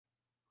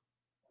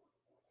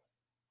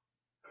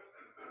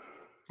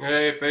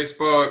Hey,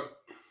 Facebook.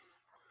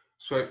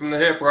 Straight from the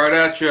hip, right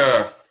at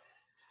ya.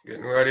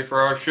 Getting ready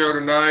for our show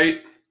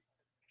tonight.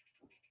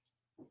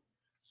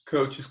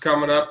 Coach is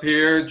coming up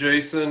here.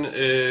 Jason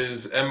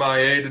is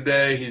MIA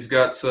today. He's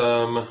got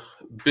some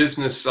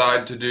business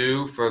side to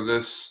do for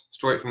this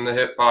Straight from the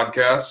Hip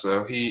podcast.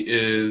 So he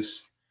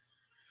is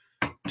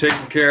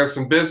taking care of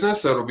some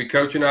business. So it'll be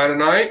Coach and I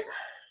tonight.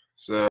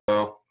 So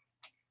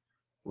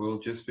we'll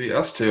just be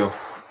us two.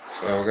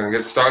 So we're going to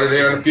get started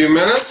here in a few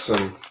minutes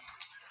and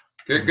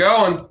get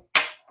going.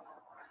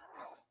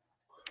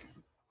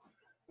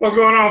 What's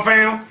going on,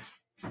 fam?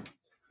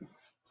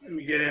 Let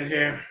me get in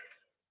here.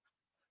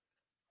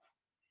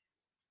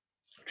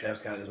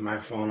 Travis got his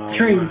microphone on.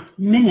 3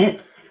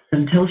 minutes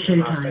until my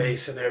showtime.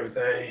 face and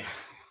everything.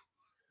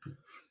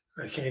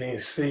 I can't even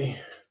see.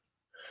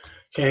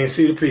 Can't even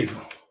see the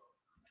people.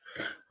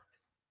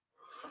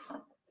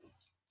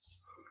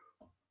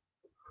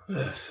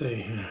 Let's see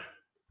here.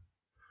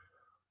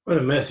 Where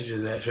the message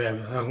is at,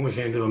 Travis? How come we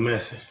can't do a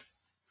message?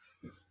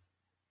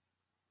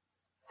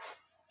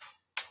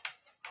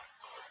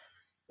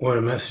 Where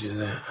the message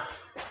is at?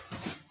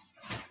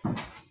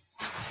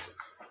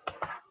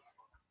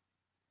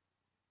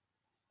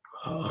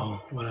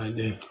 Uh-oh, what I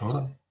do? Hold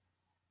on.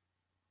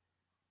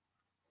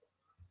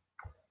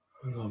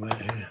 I'll go back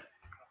here.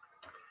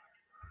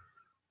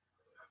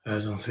 I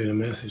just don't see the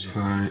message.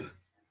 All right.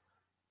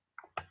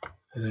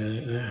 Is that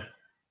it there?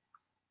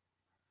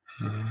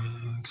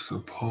 It's the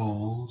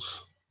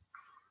polls.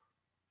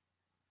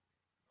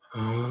 I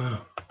don't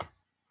know.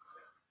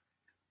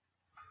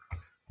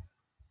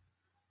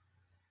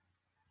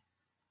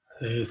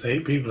 There's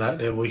 8 people out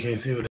there, but we can't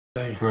see what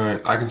they're saying.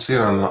 Right, I can see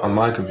it on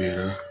my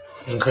computer.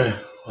 Okay,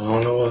 I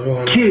don't know what's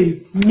going on.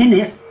 2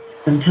 minutes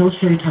until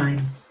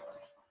showtime.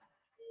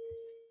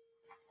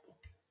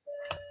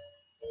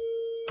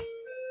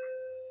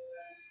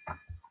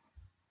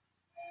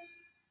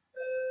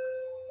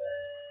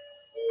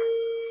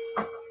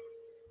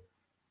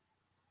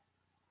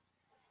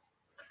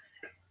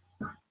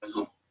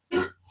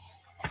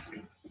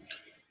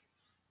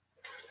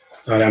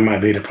 Oh, that might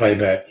be the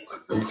playback.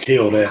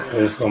 Kill that.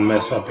 It's gonna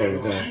mess up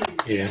everything.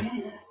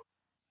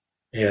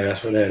 Yeah,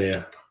 that's what that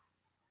is.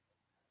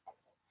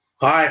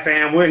 All right,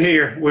 fam, we're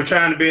here. We're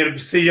trying to be able to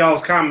see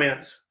y'all's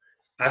comments.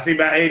 I see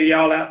about 80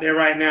 y'all out there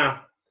right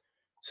now.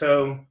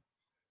 So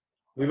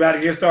we about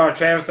to get started.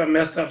 Travis done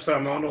messed up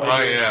something. I don't know what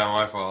Oh, he did. yeah,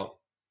 my fault.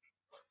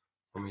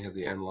 Let me hit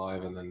the end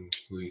live and then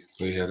we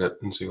hit it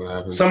and see what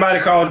happens. Somebody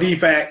call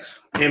DFAX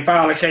and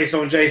file a case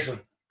on Jason.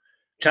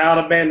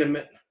 Child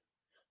abandonment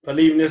for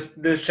leaving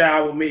this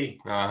child with me,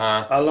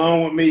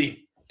 along with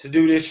me, to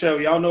do this show.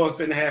 Y'all know what's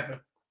finna happen.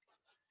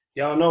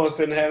 Y'all know what's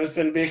finna happen. It's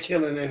finna be a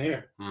killing in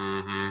here.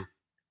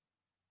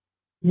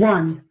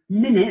 1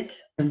 minute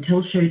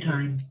until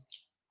showtime.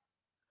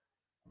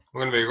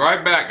 We're going to be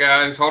right back,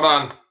 guys. Hold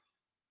on.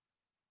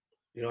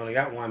 You only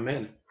got 1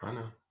 minute. I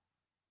know.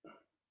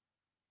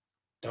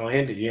 Don't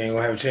end it. You ain't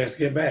gonna have a chance to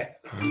get back.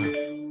 I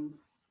know.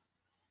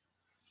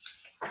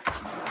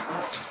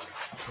 I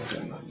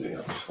didn't idea.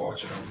 I was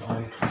watching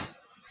online.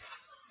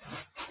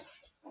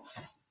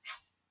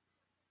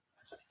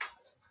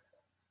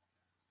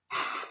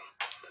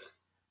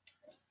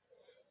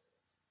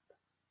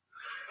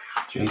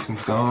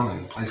 Jason's gone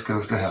and the place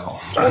goes to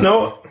hell. I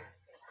know it.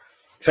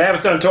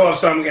 Travis done tore up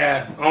something,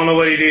 guys. I don't know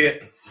what he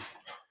did.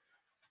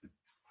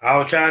 I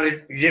was trying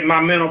to get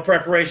my mental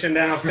preparation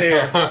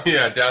downstairs.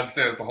 Yeah,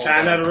 downstairs the whole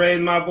Trying time. not to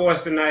raise my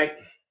voice tonight.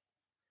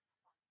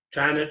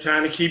 Trying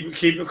to keep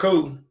it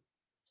cool.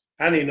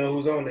 I need to know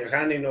who's on there.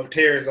 I need to know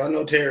Terry's. I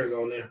know Terry's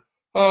on there.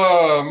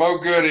 Oh, Mo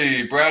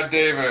Goody, Brad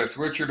Davis,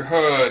 Richard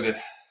Hood,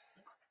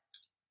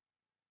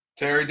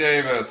 Terry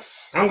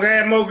Davis. I'm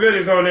glad Mo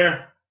Goody's on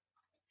there.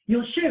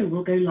 Your show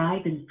will go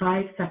live in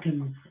 5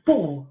 seconds.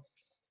 4,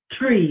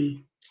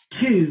 3,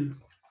 2,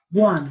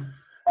 1.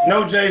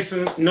 No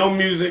Jason, no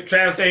music.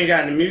 Travis ain't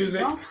got the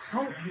music.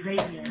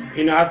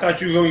 You know, I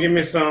thought you were going to give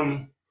me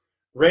some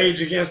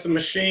Rage Against the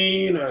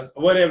Machine or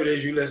whatever it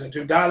is you listen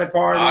to. Dolly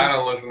Parton. I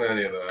don't listen to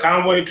any of that.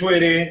 Conway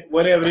Twitty,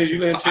 whatever it is you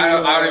listen to. I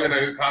don't even know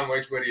who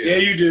Conway Twitty is. Yeah,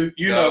 you do.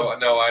 You know.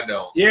 No, I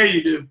don't. Yeah,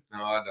 you do.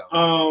 No, I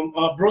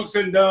don't. Brooks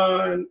and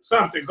Dunn,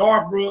 something.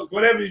 Garth Brooks,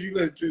 whatever it is you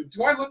listen to.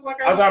 Do I look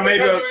like I thought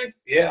maybe. country?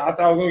 Yeah, I thought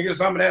I was going to get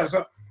some of that or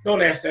something.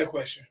 Don't ask that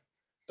question.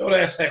 Don't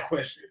ask that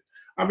question.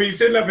 I mean,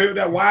 sitting up here with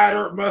that wide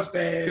earth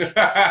mustache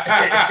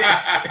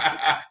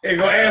and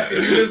go ask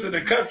if you listen to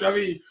country. I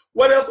mean,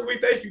 what else do we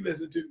think you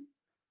listen to?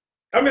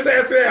 I'm just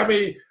asking that. I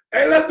mean,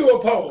 hey, let's do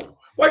a poll.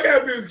 What kind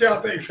of music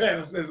y'all think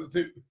Travis listens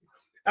to?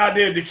 Out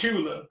there in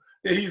Decula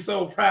that he's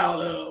so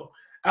proud of.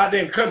 Out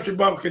there in Country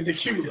Bumpkin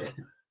Decula.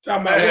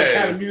 Talking about what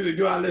kind of music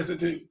do I listen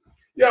to?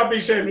 Y'all be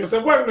shaming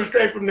yourself. Welcome to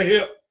Straight from the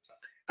Hip.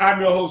 I'm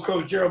your host,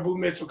 Coach Gerald Boo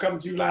Mitchell, coming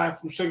to you live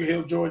from Sugar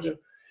Hill, Georgia.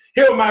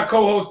 Here with my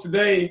co-host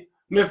today,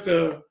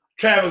 Mr.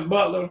 Travis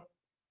Butler.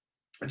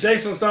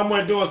 Jason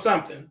somewhere doing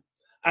something.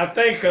 I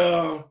think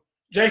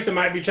Jason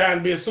might be trying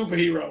to be a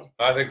superhero.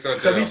 I think so too.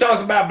 Because he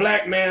talks about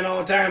black man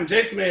all the time.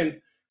 Jason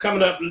been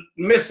coming up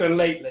missing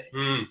lately.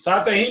 So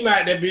I think he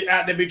might be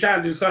out there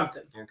trying to do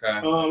something.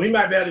 Okay. He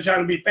might be out there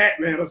trying to be Fat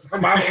Man or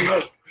something. I don't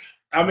know.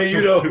 I mean,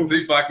 you know. Is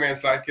he Black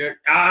Man's sidekick?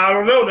 I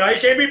don't know. No, he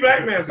can't be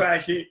Black Man's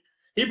sidekick.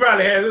 He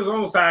probably has his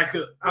own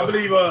sidekick. I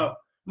believe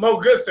Mo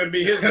Goodson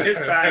be his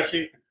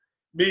sidekick.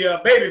 Be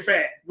Baby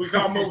Fat. We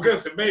call Mo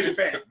Goodson Baby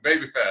Fat.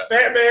 Baby Fat.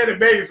 Fat Man and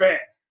Baby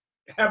Fat.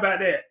 How about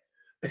that?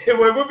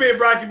 Well, we're being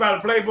brought to you by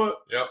the Playbook.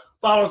 Yep.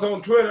 Follow us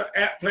on Twitter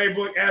at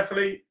Playbook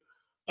Athlete.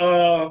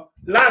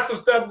 Lots of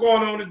stuff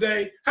going on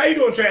today. How you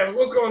doing, Travis?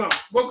 What's going on?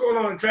 What's going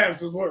on in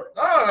Travis's world?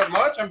 Oh, not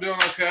much. I'm doing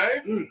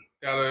okay.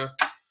 Got a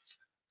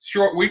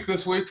short week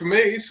this week for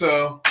me,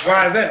 so.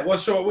 Why is that?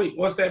 What's short week?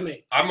 What's that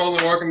mean? I'm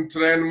only working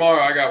today and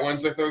tomorrow. I got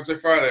Wednesday, Thursday,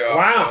 Friday off.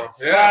 Wow.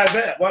 So, yeah. Why is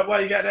that? Why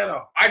you got that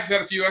off? I just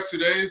had a few extra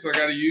days I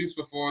got to use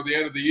before the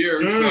end of the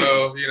year.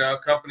 So, you know,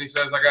 company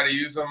says I got to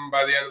use them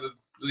by the end of the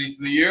least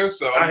of the year.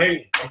 So I hear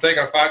you. I'm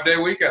taking a 5-day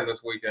weekend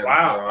this weekend.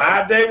 Wow. So,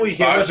 5-day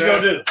weekend. What you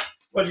gonna do?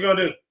 What you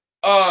gonna do?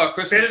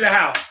 Christmas. Sit in the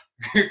house.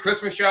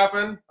 Christmas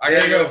shopping. I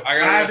gotta go.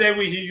 5-day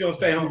week. You gonna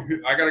stay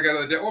home? I gotta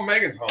go to the. Well,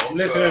 Megan's home.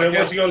 Listen to that.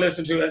 What you gonna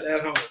listen to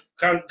at home?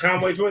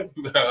 Conway Twin?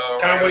 No.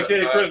 Conway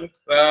Titty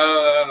Christmas?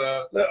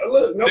 No.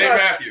 Look, nobody, Dave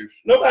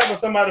Matthews. Nobody but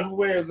somebody who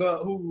wears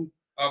who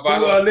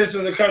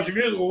listens to country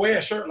music will wear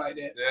a shirt like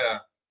that. Yeah.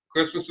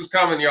 Christmas is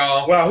coming,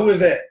 y'all. Wow, who is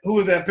that? Who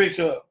is that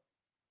picture of?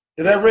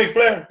 Is that Ric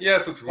Flair?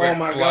 Yes, it's Ric Flair. Oh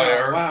my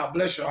Flair. God! Wow,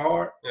 bless your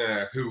heart.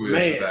 Yeah, who is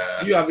Man,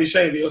 that? you gotta be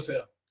ashamed of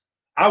yourself.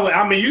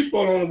 I mean, you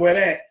supposed to only wear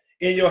that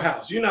in your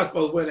house. You're not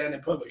supposed to wear that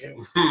in public.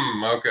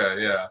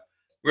 Okay, yeah.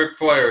 Ric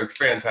Flair is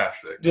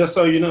fantastic. Just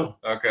so you know.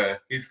 Okay,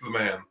 he's the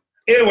man.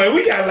 Anyway,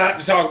 we got a lot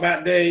to talk about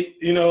today.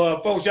 You know,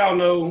 folks, y'all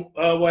know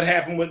what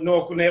happened with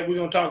North Gwinnett. We're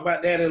going to talk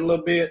about that in a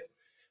little bit.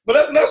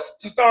 But let's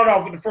start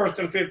off with the first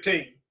and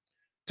 15.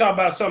 Talk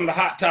about some of the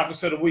hot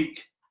topics of the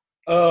week.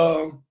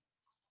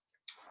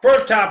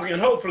 First topic,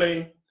 and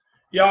hopefully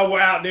y'all were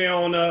out there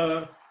on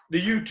the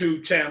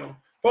YouTube channel.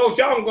 Folks,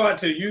 y'all can go out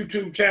to the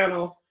YouTube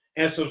channel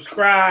and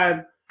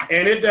subscribe.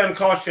 And it doesn't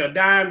cost you a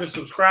dime to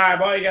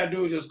subscribe. All you got to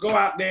do is just go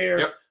out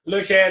there,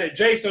 look at it.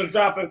 Jason's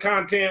dropping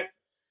content.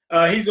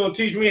 He's going to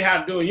teach me how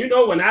to do it. You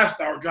know, when I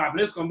start dropping,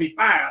 it's going to be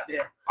fire out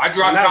there. I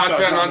dropped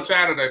content on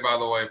Saturday, by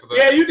the way.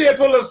 Yeah, you did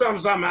put a little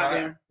something out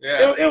there.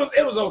 Yeah.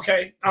 It was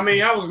okay. I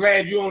mean, I was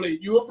glad you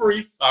were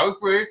brief. I was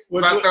brief.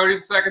 About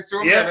 30 seconds to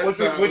a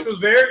minute. Which was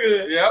very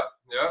good. Yep.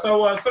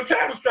 So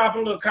Travis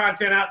dropping a little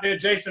content out there.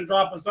 Jason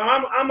dropping some.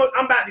 I'm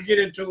about to get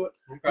into it.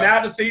 Okay.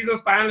 Now the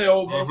season's finally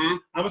over. I'm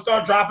going to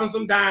start dropping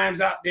some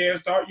dimes out there.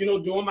 Start,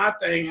 doing my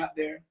thing out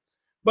there.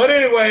 But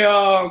anyway,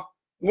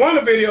 one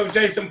of the videos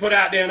Jason put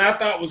out there, and I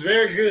thought was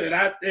very good.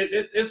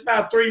 It's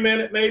about 3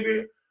 minute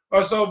maybe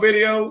or so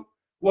video,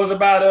 was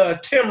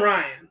about Tim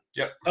Ryan,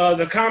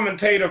 the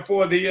commentator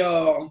for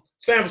the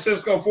San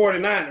Francisco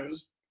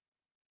 49ers,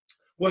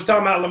 was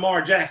talking about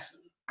Lamar Jackson.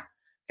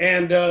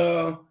 And,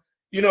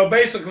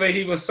 basically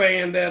he was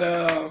saying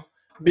that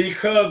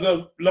because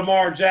of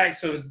Lamar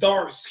Jackson's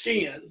dark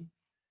skin,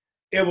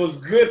 it was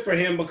good for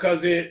him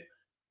because it,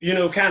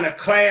 kind of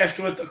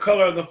clashed with the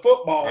color of the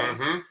football.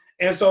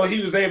 And so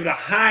he was able to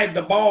hide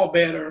the ball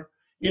better,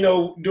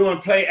 doing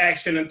play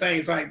action and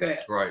things like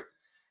that. Right.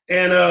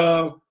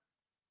 And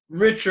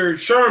Richard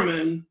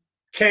Sherman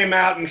came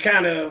out and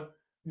kind of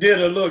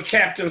did a little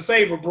Captain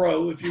Saber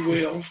bro, if you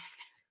will,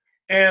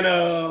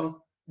 and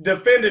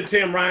defended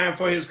Tim Ryan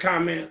for his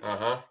comments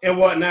and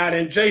whatnot.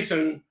 And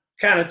Jason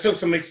kind of took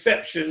some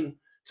exception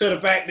to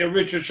the fact that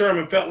Richard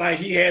Sherman felt like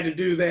he had to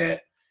do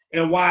that,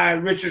 and why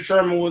Richard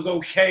Sherman was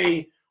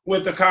okay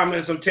with the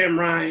comments of Tim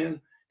Ryan,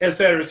 et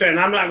cetera, et cetera. And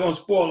I'm not going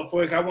to spoil it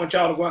for you. I want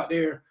y'all to go out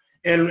there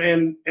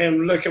and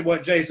look at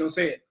what Jason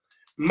said.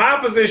 My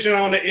position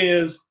on it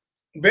is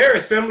very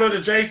similar to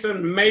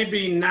Jason,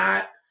 maybe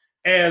not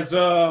as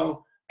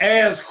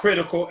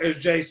critical as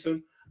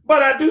Jason,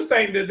 but I do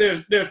think that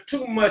there's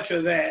too much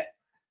of that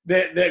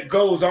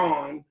goes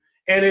on,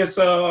 and it's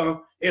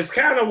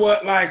kind of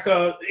what like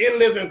In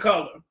Living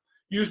Color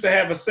used to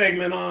have a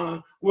segment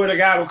on where the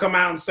guy would come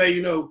out and say,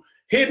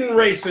 hidden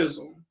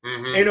racism.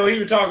 He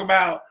would talk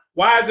about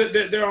why is it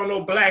that there are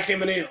no black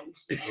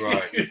M&Ms,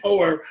 right?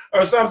 or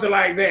something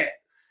like that,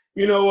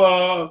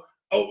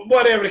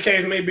 whatever the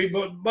case may be.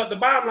 But the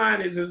bottom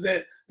line is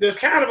that there's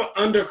kind of an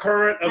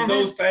undercurrent of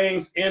those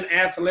things in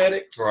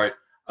athletics, right?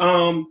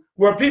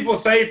 Where people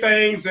say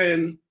things,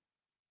 and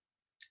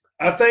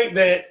I think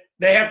that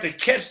they have to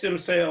catch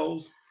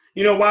themselves.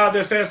 While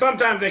they're saying,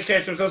 sometimes they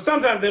catch themselves,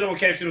 sometimes they don't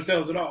catch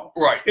themselves at all.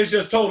 Right. It's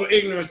just total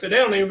ignorance that they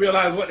don't even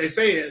realize what they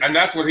said. And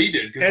that's what he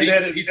did,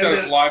 because he said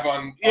it live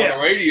on the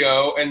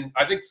radio, and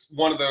I think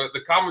one of the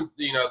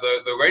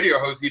the radio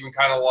hosts even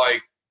kind of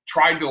like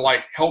tried to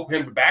like help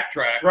him to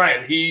backtrack, right?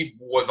 And he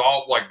was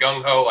all like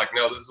gung ho, like,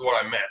 no, this is what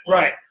I meant,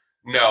 right?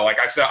 No, like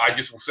I said, I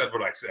just said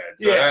what I said.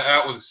 So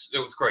it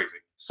was crazy.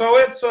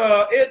 So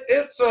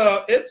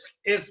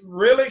it's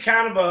really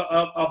kind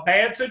of a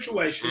bad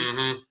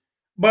situation.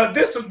 But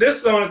this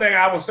is the only thing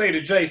I will say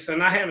to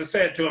Jason. I haven't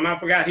said to him. I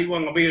forgot he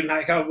wasn't going to be here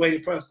tonight. I was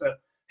waiting for us to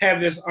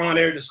have this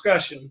on-air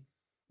discussion.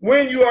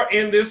 When you are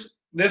in this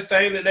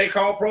thing that they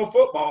call pro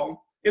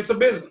football, it's a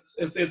business.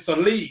 It's a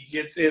league.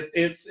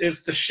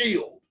 It's the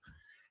Shield.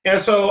 And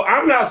so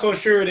I'm not so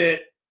sure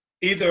that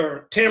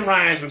either Tim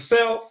Ryan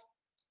himself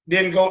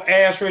didn't go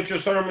ask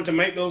Richard Sherman to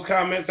make those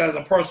comments as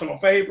a personal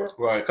favor.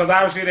 Right. Because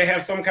obviously they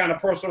have some kind of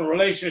personal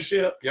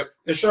relationship. Yep.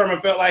 That Sherman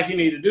felt like he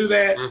needed to do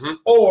that. Mm-hmm.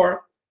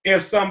 Or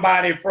if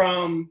somebody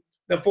from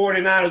the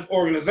 49ers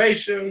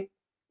organization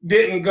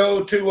didn't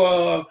go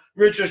to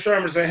Richard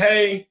Sherman and say,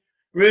 hey,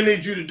 really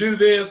need you to do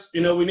this.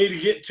 You know, we need to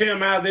get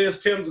Tim out of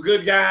this. Tim's a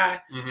good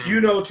guy. Mm-hmm.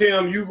 You know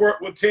Tim. You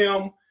worked with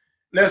Tim.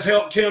 Let's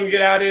help Tim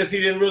get out of this.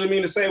 He didn't really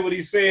mean to say what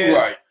he said.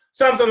 Right.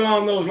 Something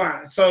along those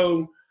lines.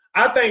 So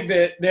I think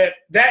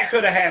that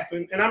could have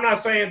happened. And I'm not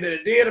saying that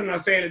it did. I'm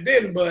not saying it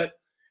didn't. But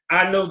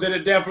I know that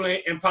it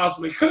definitely and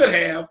possibly could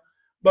have,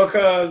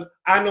 because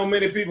I know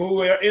many people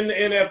who are in the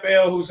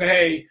NFL who say,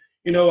 hey,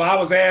 you know, I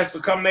was asked to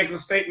come make a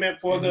statement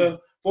for the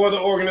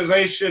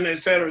organization, et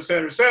cetera, et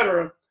cetera, et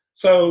cetera.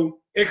 So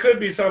it could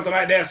be something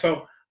like that.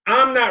 So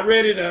I'm not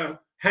ready to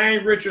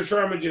hang Richard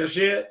Sherman just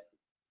yet.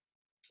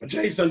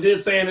 Jason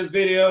did say in his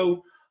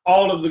video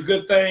all of the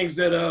good things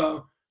that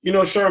you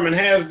know, Sherman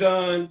has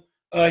done.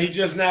 He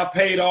just now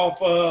paid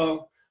off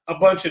a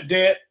bunch of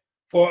debt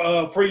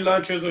for free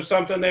lunches or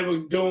something they were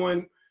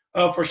doing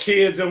for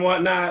kids and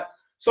whatnot.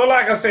 So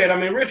like I said, I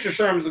mean, Richard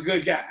Sherman's a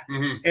good guy.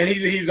 Mm-hmm. And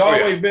he's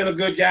always been a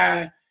good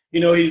guy.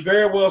 You know, he's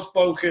very well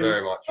spoken.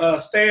 Very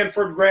much.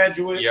 Stanford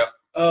graduate. Yep.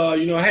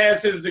 You know,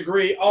 has his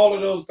degree, all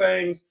of those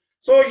things.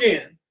 So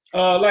again,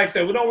 like I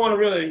said, we don't want to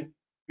really,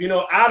 you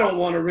know, I don't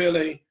want to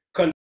really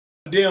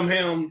condemn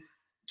him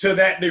to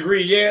that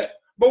degree yet,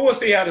 but we'll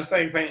see how this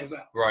thing pans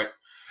out. Right.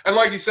 And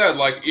like you said,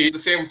 like the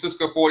San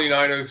Francisco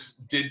 49ers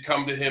did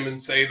come to him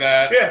and say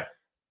that. Yeah.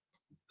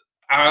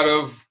 Out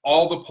of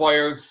all the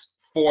players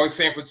for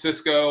San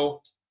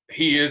Francisco,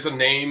 he is a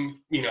name,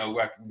 you know,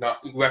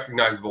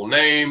 recognizable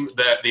name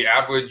that the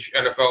average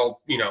NFL,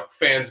 you know,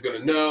 fan's going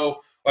to know.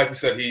 Like I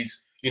said,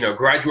 he's, you know,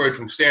 graduated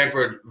from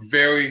Stanford,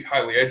 very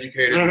highly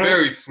educated,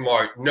 very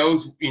smart,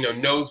 knows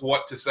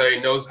what to say,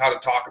 knows how to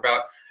talk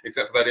about,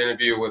 except for that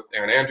interview with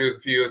Aaron Andrews a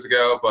few years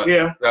ago, but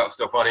that was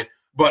still funny.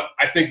 But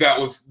I think that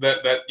was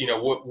that you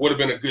know, would have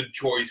been a good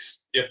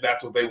choice if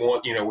that's what they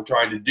want, you know, we're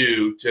trying to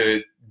do,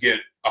 to get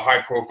a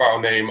high profile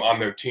name on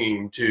their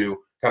team to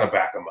kind of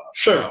back them up.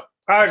 Sure. So,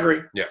 I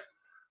agree. Yeah.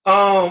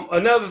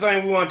 Another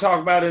thing we want to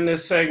talk about in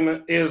this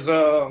segment is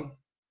a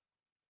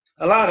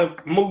lot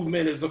of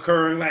movement is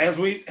occurring, as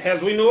we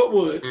knew it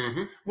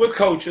would, with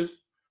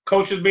coaches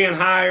being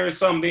hired,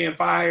 some being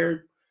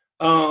fired.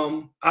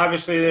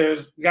 Obviously,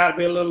 there's got to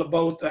be a little of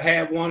both to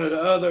have one or the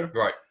other.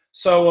 Right.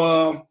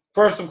 So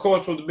first, of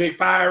course, was the big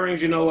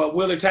firings. You know,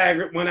 Willie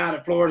Taggart went out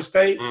of Florida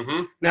State.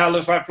 Now it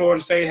looks like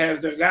Florida State has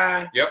their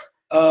guy. Yep.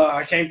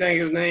 I can't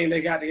think of his name.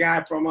 They got the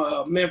guy from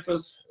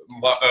Memphis.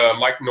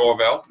 Mike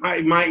Norvell.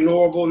 Mike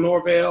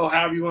Norvell,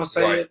 however you want to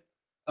say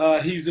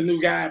it. He's the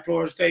new guy at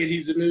Florida State.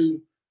 He's the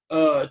new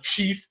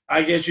chief,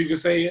 I guess you could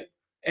say it,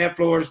 at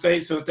Florida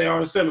State, since they are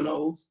the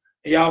Seminoles.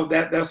 And y'all,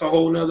 that's a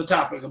whole nother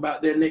topic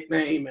about their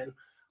nickname and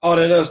all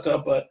that other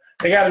stuff. But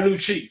they got a new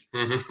chief.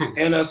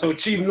 And so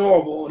Chief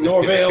Norvell,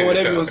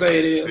 whatever you want to say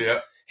it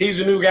is, he's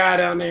the new guy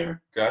down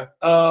there. Okay.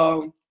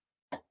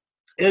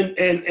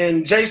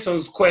 And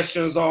Jason's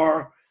questions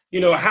are,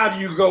 you know, how do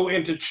you go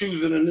into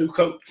choosing a new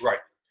coach? Right.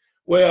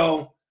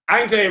 Well, I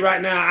can tell you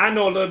right now, I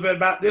know a little bit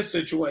about this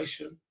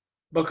situation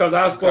because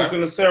I've spoken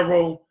to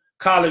several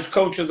college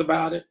coaches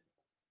about it.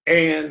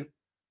 And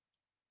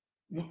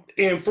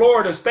in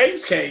Florida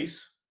State's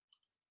case,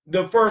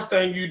 the first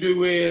thing you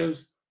do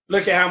is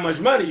look at how much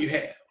money you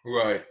have.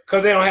 Right.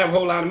 Because they don't have a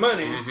whole lot of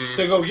money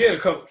to go get a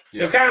coach.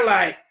 Yeah. It's kind of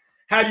like,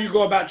 how do you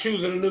go about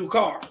choosing a new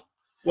car?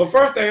 Well,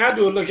 first thing I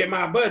do is look at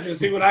my budget and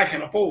see what I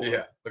can afford.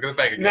 Yeah, look at the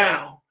bank account.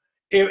 Now,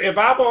 if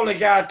I've only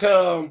got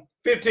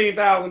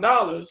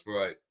 $15,000,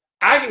 right,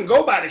 I can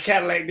go by the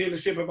Cadillac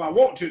dealership if I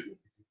want to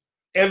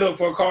and look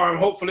for a car, and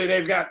hopefully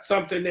they've got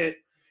something that,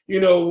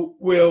 you know,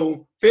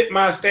 will fit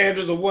my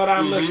standards of what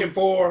I'm looking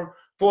for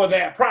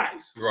that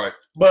price. Right.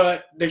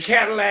 But the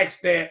Cadillacs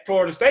that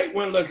Florida State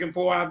went looking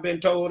for, I've been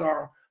told,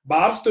 are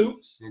Bob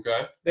Stoops.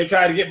 Okay. They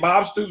tried to get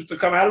Bob Stoops to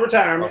come out of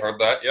retirement. I heard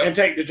that, and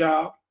take the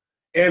job.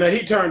 And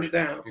he turned it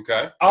down.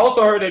 Okay. I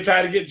also heard they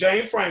tried to get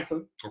James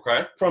Franklin.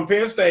 Okay. From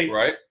Penn State.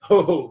 Right.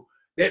 Oh,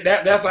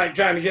 that's like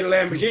trying to get a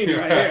Lamborghini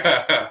right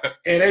there.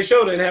 And they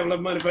sure didn't have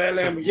enough money for that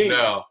Lamborghini.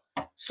 No.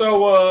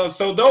 So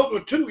those were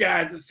two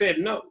guys that said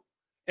no.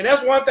 And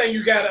that's one thing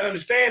you got to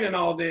understand in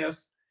all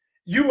this.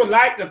 You would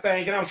like to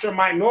think, and I'm sure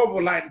Mike Norvell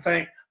would like to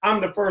think,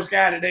 I'm the first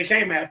guy that they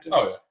came after.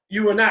 Oh yeah.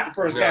 You were not the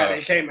first guy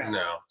they came after.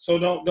 No. So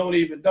don't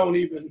even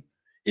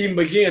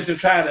begin to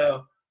try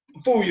to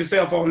fool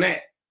yourself on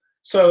that.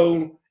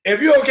 So if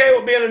you're okay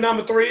with being a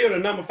number 3 or the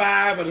number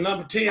 5 or the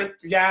number 10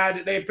 guy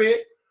that they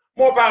pick,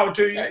 more power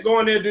to you. Hey. Go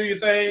in there, do your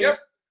thing.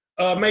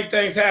 Yep. Make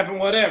things happen,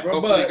 whatever.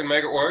 Hopefully you can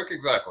make it work.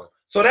 Exactly.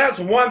 So that's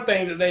one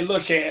thing that they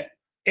look at,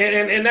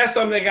 and that's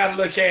something they got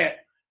to look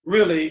at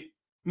really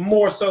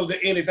more so than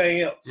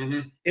anything else.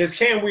 Is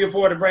can we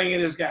afford to bring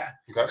in this guy?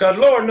 Because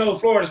Lord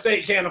knows Florida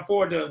State can't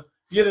afford to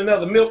get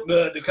another milk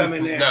dud to come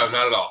in there. No,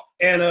 not at all.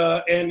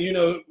 And you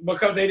know,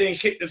 because they didn't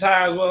kick the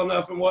tires well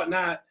enough and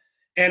whatnot,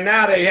 and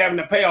now they having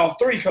to pay off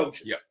 3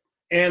 coaches. Yep.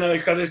 And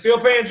because they're still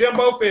paying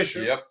Jimbo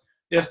Fisher. Yep.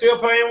 They're still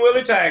paying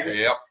Willie Taggart.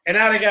 Yep. And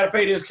now they got to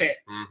pay this cat.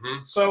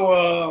 Mm-hmm.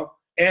 So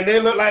and they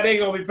look like they're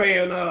gonna be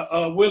paying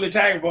Willie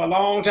Taggart for a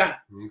long time.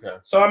 Okay.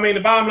 So I mean,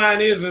 the bottom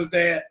line is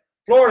that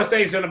Florida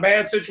State's in a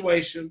bad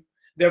situation.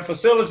 Their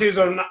facilities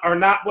are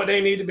not what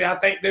they need to be. I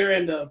think they're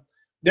in the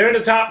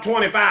top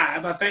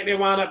 25. I think they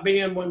wound up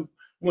being when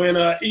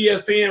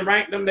ESPN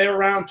ranked them, they were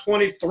around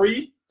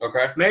 23.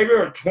 Okay. Maybe,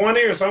 or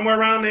 20 or somewhere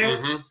around there.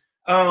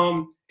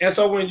 Mm-hmm. And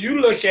so when you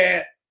look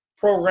at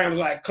programs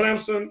like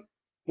Clemson,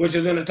 which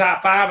is in the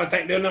top 5, I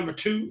think they're number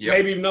 2,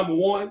 maybe even number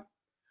 1.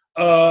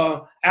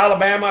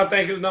 Alabama, I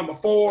think, is number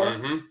 4.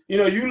 Mm-hmm. You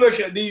know, you look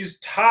at these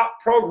top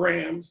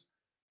programs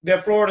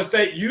that Florida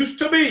State used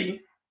to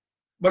be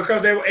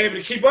because they were able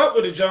to keep up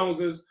with the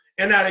Joneses,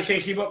 and now they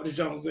can't keep up with the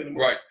Joneses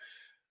anymore. Right.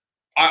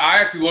 I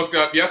actually looked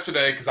up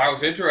yesterday because I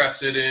was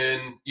interested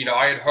in, you know,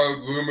 I had heard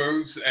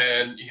rumors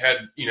and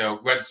had, you know,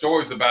 read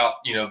stories about,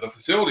 you know, the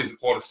facilities at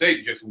Florida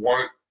State just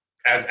weren't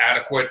as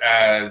adequate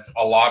as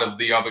a lot of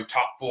the other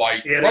top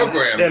flight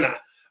programs. They're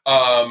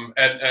not.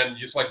 And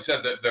just like you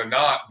said, that they're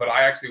not, but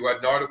I actually read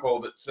an article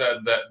that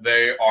said that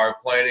they are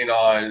planning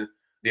on,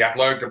 the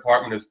athletic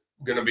department is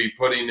going to be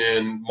putting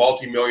in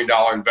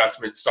multi-million-dollar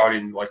investments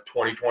starting like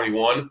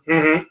 2021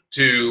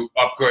 to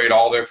upgrade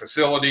all their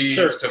facilities,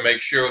 to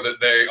make sure that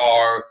they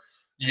are,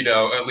 you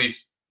know, at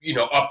least, you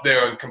know, up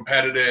there and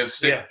competitive,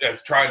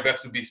 as trying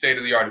best to be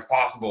state-of-the-art as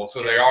possible.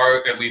 So they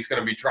are at least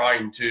going to be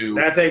trying to.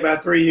 That'll take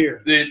about 3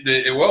 years.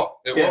 It will.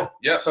 It will.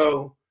 Yes.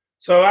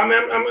 So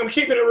I'm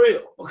keeping it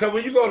real, because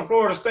when you go to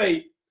Florida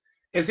State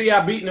and see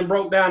how beaten and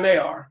broke down they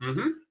are,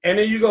 and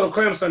then you go to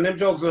Clemson, them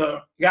jokes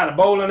got a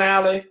bowling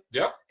alley,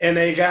 and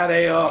they got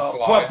a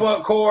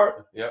putt-putt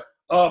court,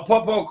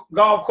 putt-putt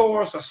golf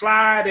course, a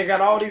slide. They got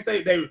all these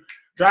things. They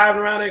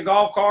driving around in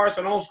golf carts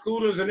and on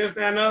scooters and this,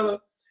 that, and another,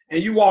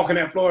 and you walking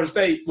at Florida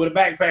State with a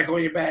backpack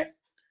on your back,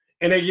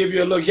 and they give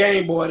you a little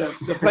Game Boy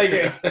to play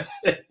games.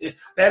 That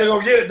ain't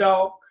gonna get it,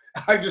 dog.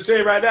 I can just tell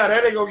you right now,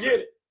 that ain't gonna get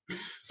it.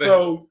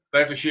 So they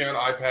have to share an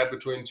iPad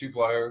between 2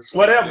 players.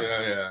 Whatever.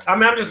 Yeah. I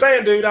mean, I'm just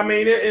saying, dude. I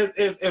mean,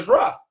 it's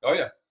rough. Oh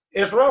yeah.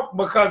 It's rough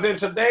because in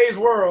today's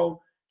world,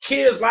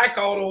 kids like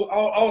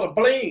all the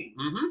bling.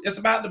 It's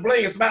about the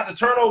bling. It's about the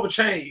turnover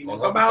chain. 100%.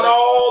 It's about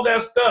all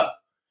that stuff.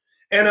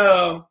 And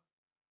I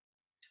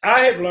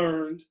have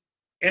learned,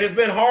 and it's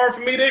been hard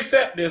for me to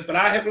accept this, but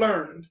I have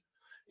learned,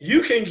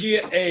 you can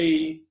get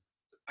a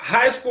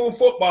high school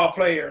football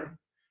player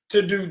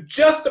to do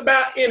just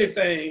about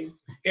anything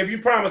if you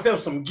promise him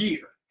some gear.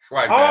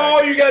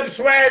 All you got to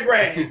swag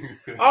rag.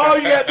 All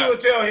you got to do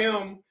is tell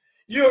him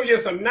you'll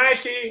get some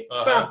Nike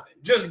something,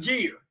 just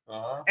gear.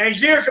 And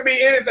gear could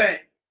be anything.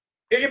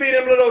 It could be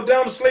them little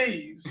dumb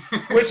sleeves,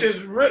 which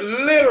is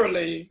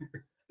literally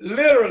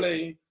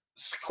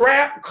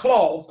scrap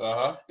cloth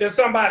that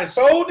somebody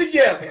sewed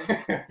together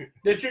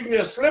that you can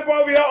just slip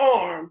over your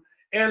arm.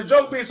 And the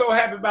joke be so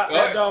happy about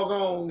that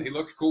doggone. He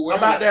looks cool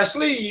about that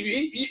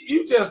sleeve.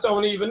 You just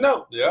don't even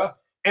know. Yeah.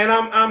 And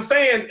I'm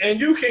saying, and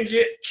you can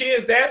get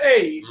kids that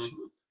age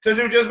to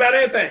do just about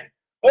anything.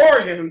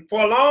 Oregon,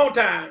 for a long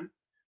time,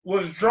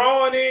 was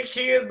drawing in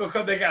kids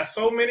because they got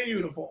so many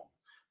uniforms.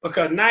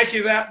 Because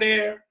Nike's out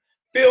there,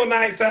 Phil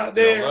Knight's out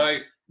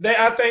there.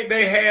 I think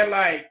they had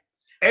like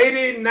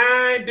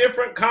 89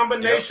 different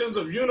combinations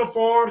of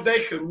uniforms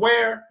they could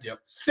wear.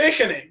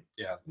 Sickening.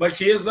 Yeah. But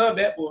kids love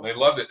that, boy. They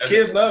loved it.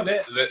 Kids love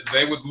that.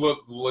 They would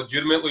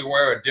legitimately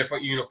wear a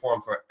different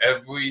uniform for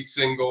every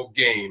single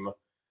game,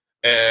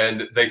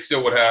 and they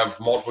still would have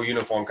multiple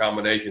uniform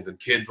combinations, and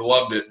kids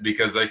loved it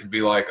because they could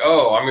be like,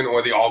 oh, I'm going to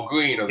wear the all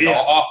green or the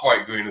all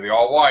off-white green or the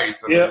all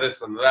whites or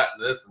this and that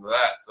and this and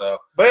that. So,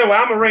 but anyway,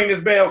 I'm going to ring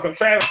this bell because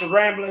Travis was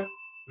rambling,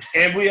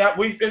 and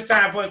it's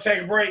time for us to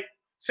take a break.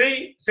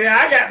 See,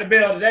 I got the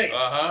bell today.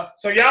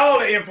 So y'all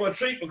are in for a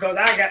treat because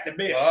I got the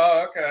bell.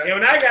 Oh, okay. And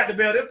when I got the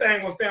bell, this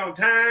thing gonna stay on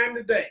time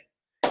today.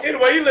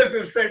 Anyway, you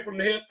listening Straight from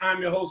the Hip. I'm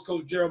your host,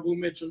 Coach Gerald Boo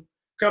Mitchell.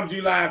 Come to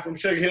you live from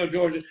Sugar Hill,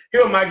 Georgia.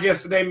 Here are my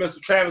guests today,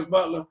 Mr. Travis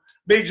Butler.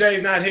 Big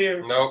J's not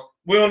here. Nope.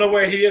 We don't know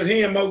where he is.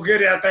 He and Mo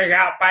Goody, I think,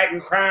 out fighting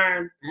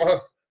crime.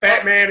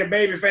 Fat Man and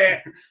Baby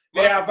Fat.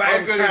 They out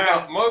fighting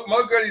crime.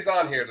 Mo Goody's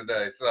on here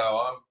today,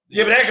 so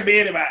yeah, but that could be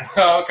anybody.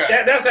 Oh, okay.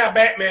 That's how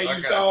Batman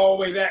used to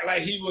always act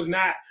like he was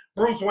not.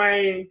 Bruce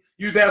Wayne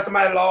used to have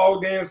somebody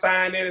logged in,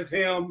 signed in as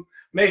him,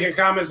 making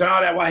comments and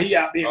all that while he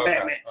out being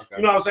Batman.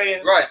 You know what I'm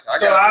saying? Right.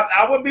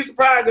 I wouldn't be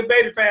surprised if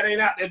Baby Fat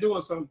ain't out there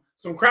doing some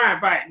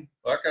crime fighting.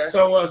 Okay.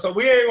 So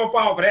we ain't gonna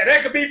fall for that.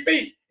 That could be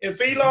Fee. Is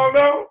Fee logged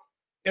on?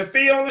 Is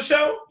Fee on the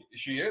show?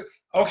 She is.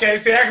 Okay,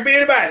 see, that could be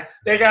anybody.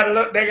 They got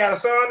a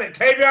son.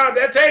 Tavion, is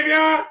that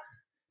Tavion?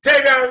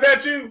 Tavion, is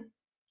that you?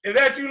 Is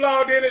that you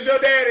logged in as your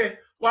daddy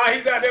while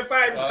he's out there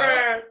fighting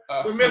crime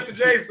with Mr.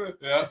 Jason?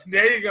 Yeah.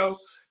 There you go.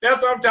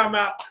 That's what I'm talking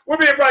about. We're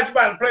being brought to you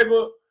by the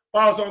Playbook.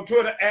 Follow us on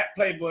Twitter at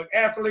Playbook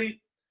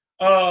Athlete.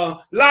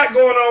 Lot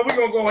going on. We're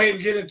going to go ahead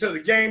and get into the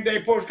game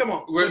day portion. Come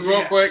on.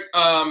 Real quick.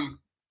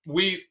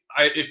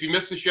 if you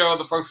missed the show,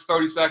 the first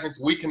 30 seconds,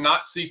 we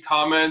cannot see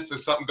comments.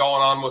 There's something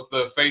going on with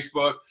the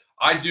Facebook.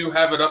 I do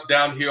have it up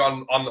down here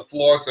on the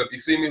floor, so if you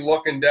see me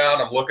looking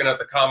down, I'm looking at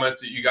the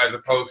comments that you guys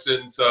are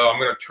posting. So I'm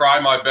going to try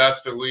my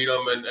best to read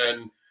them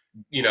and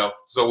you know,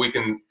 so we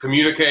can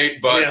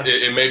communicate, but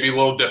it may be a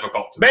little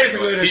difficult.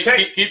 Basically,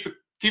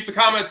 keep the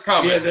comments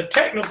coming. Yeah, the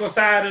technical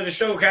side of the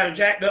show kind of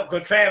jacked up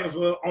because Travis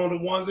was on the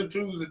ones and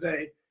twos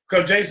today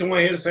because Jason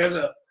went here to set it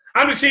up.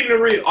 I'm just keeping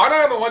it real. Aren't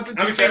I on the ones and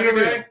twos I'm keeping it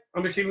every real. day?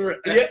 I'm just keeping it real.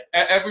 Yeah.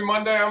 Every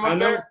Monday I'm up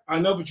there? I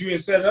know, but you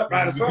didn't set it up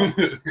right or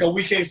something because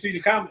we can't see the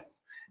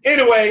comments.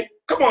 Anyway,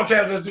 come on,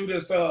 Travis, let's do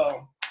this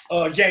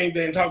game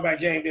day and talk about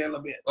game day a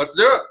little bit. Let's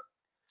do it.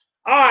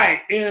 All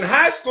right, in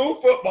high school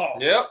football.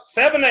 Yep.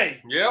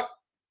 7A. Yep.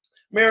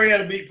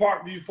 Marietta beat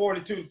Parkview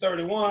 42-31.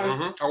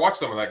 Mm-hmm. I watched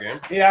some of that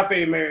game. Yeah, I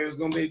figured Marietta was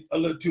going to be a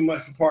little too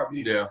much for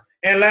Parkview. Yeah.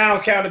 And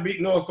Lowndes County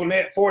beat North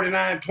Gwinnett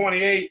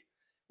 49-28.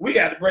 We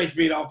got the brakes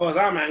beat off us.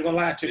 I'm not going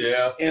to lie to you.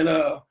 Yeah. And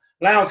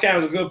Lowndes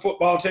County is a good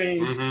football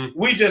team. Mm-hmm.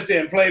 We just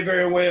didn't play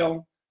very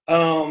well.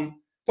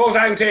 Folks,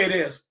 I can tell you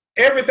this.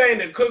 Everything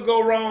that could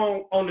go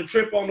wrong on the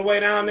trip on the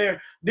way down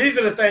there, these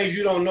are the things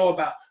you don't know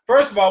about.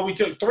 First of all, we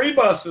took 3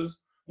 buses.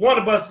 One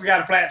of the buses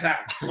got a flat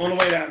tire on the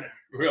way down there.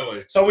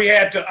 Really? So we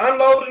had to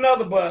unload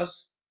another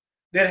bus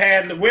that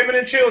had the women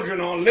and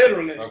children on,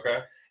 literally.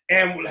 Okay.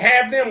 And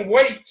have them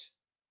wait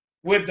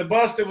with the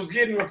bus that was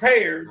getting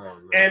repaired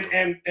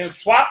and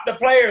swap the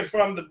players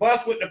from the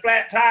bus with the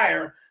flat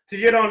tire to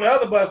get on the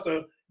other bus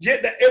to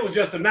get that. It was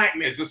just a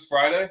nightmare. Is this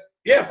Friday?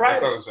 Yeah,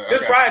 Friday.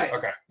 This Friday.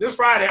 Okay. This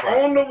Friday.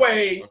 On the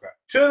way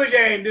to the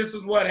game, this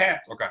is what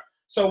happened. Okay.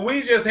 So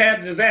we just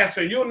had a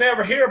disaster. You'll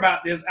never hear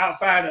about this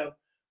outside of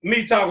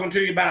me talking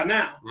to you about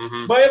now.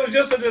 Mm-hmm. But it was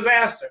just a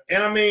disaster.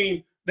 And I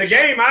mean, the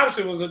game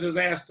obviously was a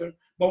disaster.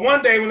 But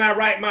one day when I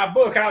write my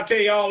book, I'll tell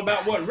you all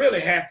about what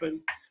really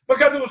happened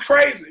because it was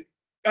crazy.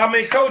 I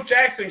mean, Coach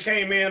Jackson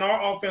came in,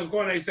 our offense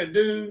coordinator, he said,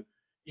 dude,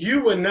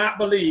 you would not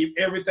believe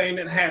everything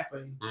that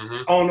happened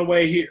on the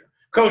way here.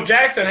 Coach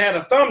Jackson had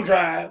a thumb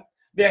drive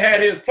that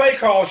had his play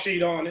call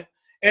sheet on it,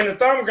 and the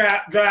thumb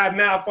drive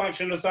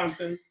malfunctioned or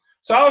something.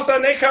 So all of a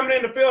sudden, they coming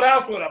in the field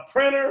house with a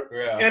printer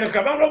and a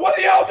computer. I'm like, what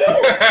are y'all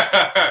doing?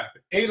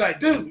 And he's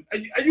like, dude,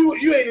 you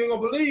ain't even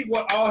going to believe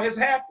what all has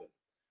happened.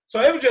 So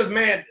it was just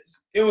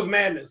madness. It was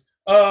madness.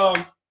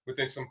 We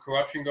think some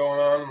corruption going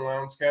on in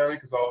Lowndes County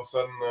because all of a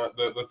sudden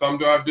the thumb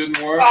drive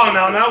didn't work? Oh,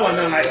 no, it wasn't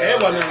nothing like that.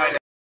 It wasn't nothing like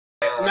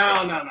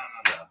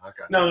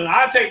that. No.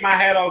 I take my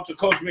hat off to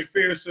Coach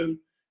McPherson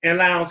in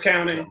Lowndes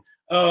County.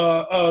 They're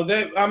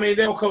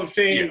a coach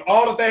team. Yeah.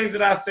 All the things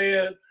that I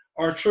said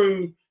are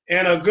true.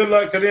 And good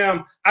luck to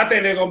them. I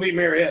think they're going to beat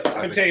Marietta.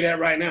 I can tell you that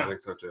right now. I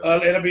think so too.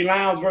 It'll be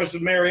Lowndes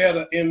versus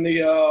Marietta in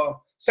the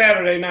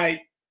Saturday night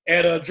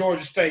at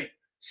Georgia State.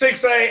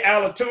 6A,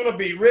 Alatoona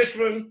beat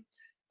Richmond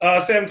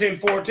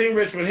 17-14.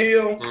 Richmond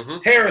Hill. Mm-hmm.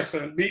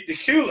 Harrison beat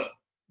Decula.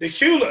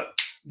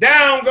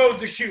 Down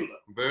goes Decula.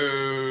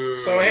 Boo.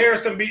 So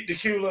Harrison beat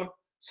Decula.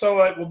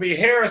 So it will be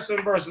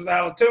Harrison versus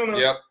Alatoona.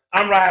 Yep.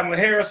 I'm riding with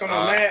Harrison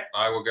on that.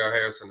 I will go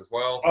Harrison as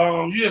well.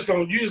 You just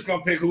gonna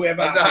pick whoever.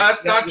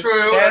 That's not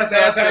true.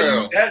 That's how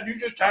you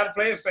just try to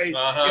play it safe.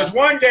 It's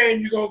one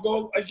game you're gonna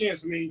go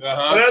against me, but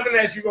other than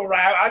that you gonna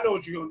ride. I know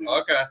what you're gonna do.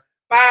 Okay.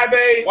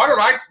 5A. Why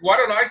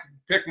don't I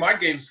pick my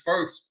games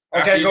first?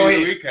 Okay, go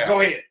ahead.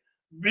 Go ahead.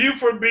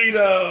 Buford beat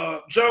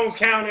Jones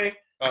County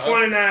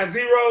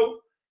 29-0,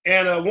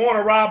 and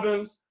Warner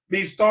Robins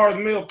beat Stars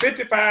Mill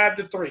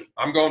 55-3.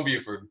 I'm going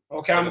Buford.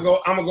 Okay, I'm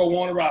gonna go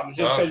Warner Robins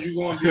just because you're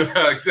going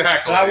Buford.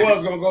 Exactly. I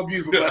was gonna go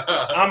Buford, but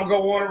I'm gonna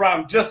go Warner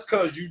Robins just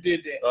because you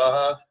did that.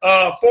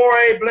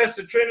 4A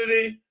Blessed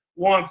Trinity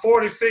won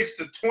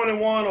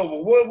 46-21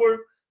 over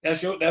Woodward.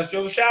 That's your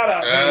shout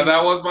out team.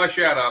 That was my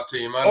shout out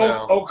team. I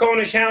know.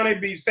 Oconee County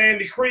beat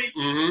Sandy Creek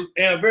in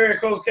a very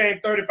close game,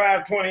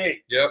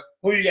 35-28. Yep.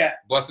 Who you got?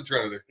 Blessed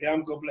Trinity. Yeah,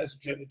 I'm gonna go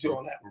Blessed Trinity too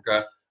on that one.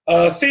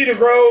 Okay. Cedar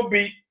Grove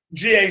beat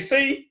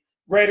GAC.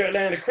 Greater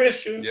Atlanta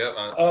Christian,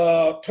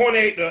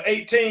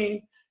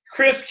 28-18.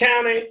 Crisp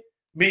County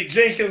beat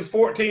Jenkins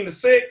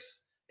 14-6.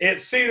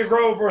 It's Cedar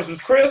Grove versus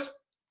Crisp.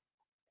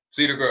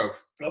 Cedar Grove.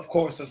 Of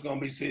course, it's gonna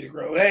be Cedar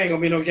Grove. There ain't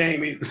gonna be no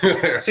game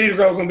either. Cedar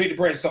Grove gonna beat the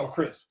brakes off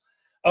Crisp.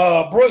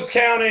 Brooks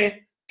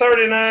County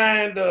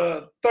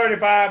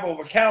 39-35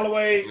 over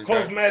Callaway. Okay.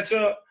 Close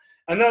matchup.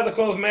 Another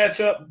close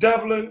matchup.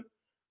 Dublin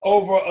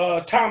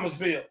over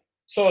Thomasville.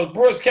 So it's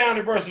Brooks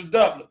County versus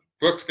Dublin.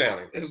 Brooks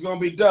County. It's going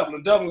to be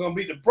Dublin. Dublin going to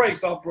beat the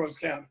brakes off Brooks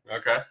County.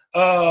 Okay.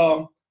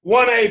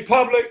 1A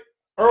Public,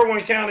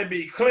 Irwin County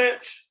beat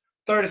Clinch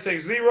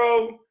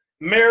 36-0.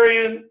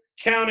 Marion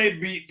County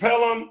beat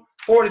Pelham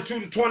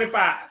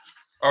 42-25.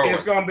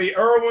 It's going to be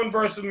Irwin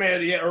versus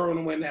Marion. Yeah, Irwin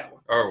will win that one.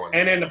 Irwin.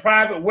 And in the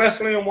private,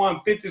 Wesleyan won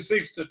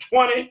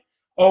 56-20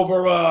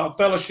 over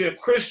Fellowship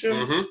Christian.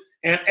 Mm-hmm.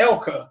 And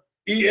Elka,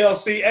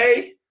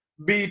 ELCA,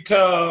 beat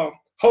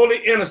Holy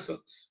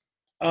Innocents.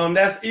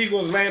 That's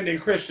Eagles Landing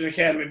Christian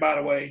Academy, by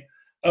the way.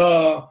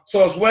 So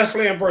it's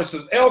Wesleyan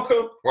versus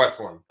Elka.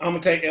 Wesleyan. I'm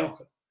gonna take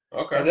Elka.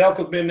 Okay. Because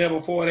Elka's been there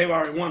before. They've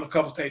already won a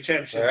couple state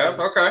championships. Yeah.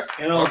 Okay.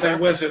 And I don't think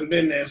Wesleyan's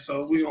been there,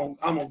 so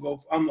I'm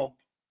gonna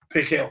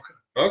Pick Helka.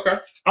 Okay.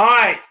 All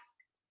right.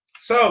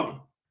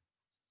 So,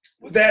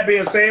 with that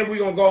being said, we're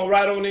going to go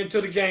right on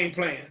into the game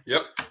plan.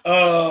 Yep.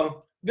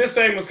 This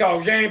thing was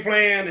called game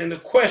plan, and the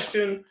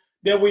question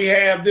that we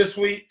have this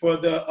week for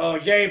the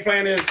game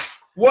plan is,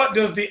 what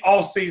does the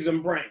off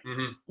season bring?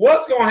 Mm-hmm.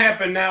 What's going to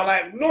happen now?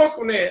 Like North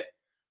Gwinnett,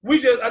 we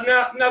just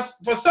now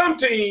for some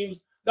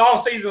teams, the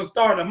off season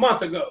started a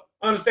month ago.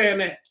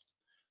 Understand that?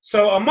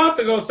 So a month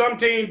ago, some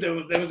teams, there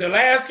was their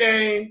last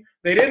game.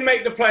 They didn't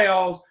make the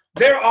playoffs.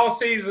 Their off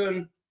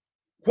season,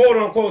 quote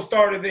unquote,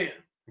 started then.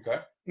 Okay.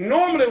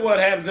 Normally, what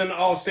happens in the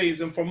off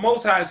season for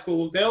most high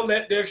schools, they'll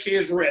let their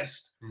kids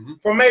rest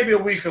for maybe a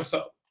week or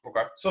so.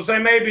 Okay. So say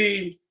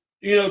maybe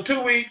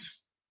 2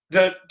 weeks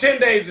to 10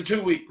 days to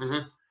 2 weeks,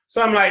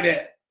 something like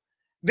that.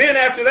 Then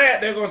after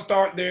that, they're gonna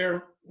start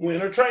their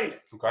winter training.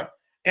 Okay.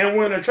 And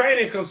winter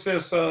training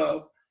consists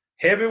of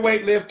heavy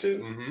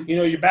weightlifting.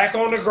 You're back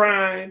on the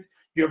grind.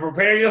 You're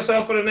preparing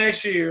yourself for the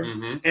next year.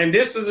 And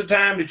this is the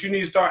time that you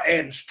need to start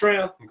adding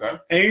strength. Okay.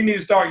 And you need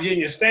to start getting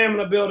your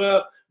stamina built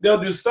up. They'll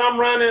do some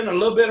running, a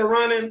little bit of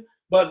running,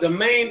 but the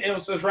main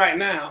emphasis right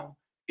now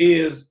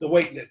is the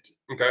weightlifting.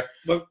 Okay.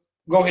 But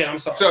go ahead. I'm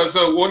sorry.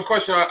 So one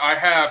question I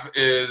have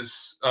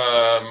is,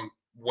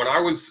 when I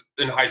was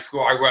in high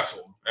school, I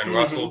wrestled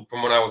wrestled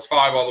from when I was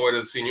 5 all the way to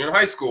the senior in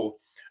high school.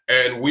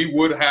 And we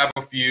would have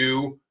a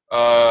few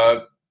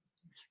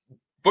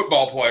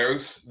football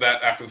players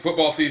that after the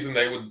football season,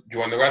 they would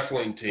join the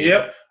wrestling team.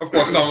 Yep. Of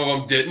course, some of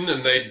them didn't,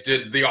 and they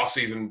did the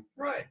off-season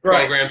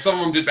program. Some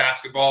of them did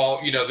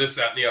basketball, this,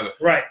 that, and the other.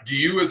 Right. Do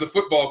you, as a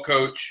football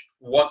coach,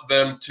 want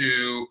them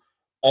to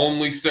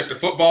only stick to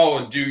football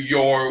and do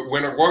your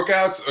winter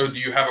workouts, or do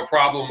you have a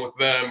problem with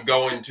them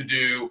going to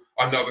do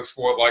another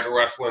sport like a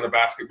wrestling, a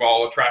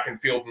basketball, a track and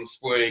field and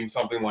spring,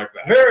 something like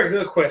that? Very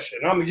good question.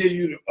 I'm going to give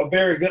you a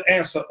very good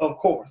answer, of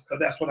course, because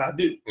that's what I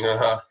do.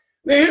 Uh-huh.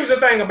 Now, here's the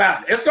thing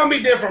about it. It's going to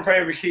be different for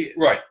every kid.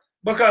 Right.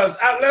 Because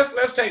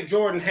let's take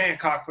Jordan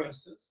Hancock, for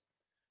instance.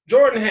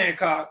 Jordan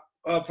Hancock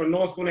for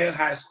North Gwinnett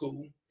High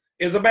School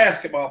is a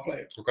basketball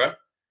player. Okay.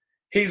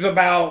 He's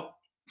about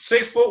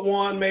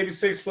 6'1", maybe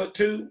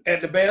 6'2"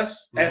 at the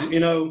best.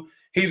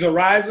 He's a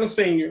rising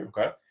senior.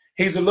 Okay.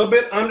 He's a little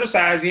bit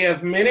undersized. He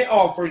has many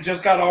offers.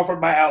 Just got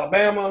offered by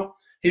Alabama.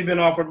 He's been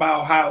offered by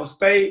Ohio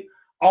State.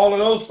 All of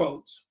those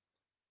folks.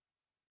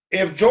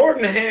 If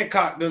Jordan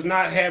Hancock does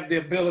not have the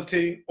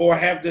ability or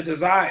have the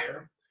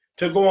desire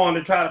to go on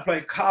to try to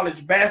play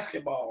college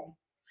basketball,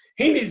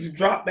 he needs to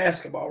drop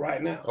basketball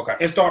right now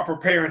and start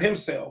preparing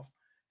himself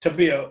to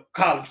be a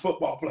college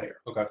football player.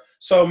 Okay.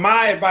 So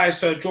my advice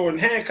to Jordan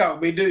Hancock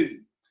would be,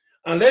 dude,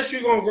 unless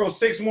you're gonna grow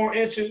 6 more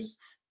inches,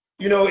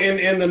 in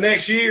the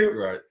next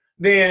year,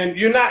 then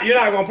you're not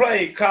gonna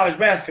play college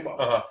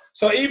basketball.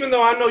 So even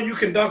though I know you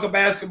can dunk a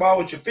basketball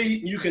with your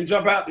feet and you can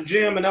jump out the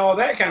gym and all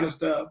that kind of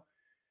stuff,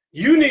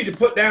 you need to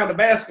put down the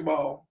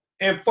basketball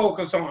and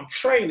focus on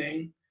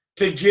training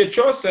to get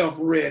yourself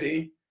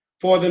ready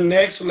for the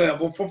next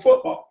level for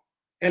football.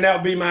 And that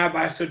would be my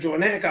advice to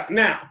Jordan Hancock.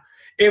 Now,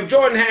 if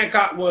Jordan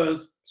Hancock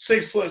was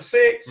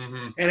 6'6"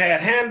 and had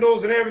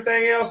handles and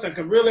everything else and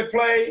could really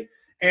play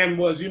and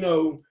was,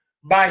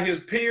 by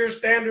his peers'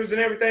 standards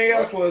and everything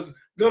else, was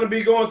going to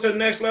be going to the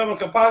next level and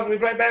could possibly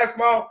play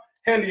basketball,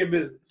 handle your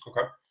business.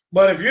 Okay.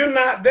 But if you're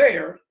not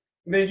there,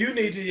 then you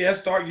need to,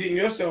 start getting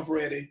yourself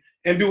ready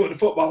and do what the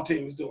football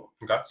team is doing.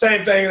 Okay.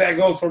 Same thing that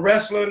goes for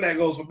wrestling, that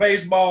goes for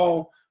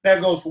baseball, that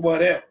goes for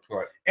whatever.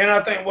 Right. And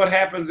I think what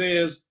happens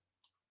is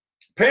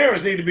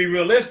parents need to be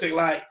realistic.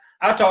 Like,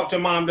 I talked to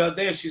mom the other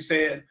day and she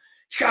said,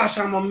 gosh,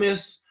 I'm going to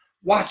miss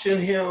watching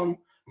him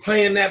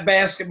playing that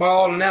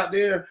basketball and out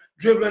there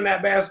dribbling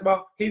that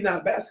basketball. He's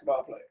not a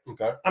basketball player.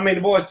 Okay. I mean,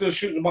 the boy's still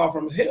shooting the ball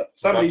from his hip,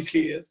 some of these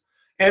kids.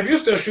 And if you're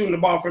still shooting the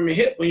ball from your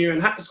hip when you're in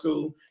high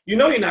school, you're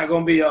not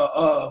going to be a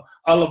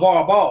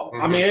LeVar Ball.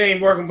 I mean, it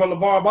ain't working for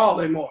LeVar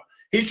Ball anymore.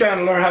 He's trying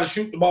to learn how to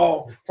shoot the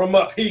ball from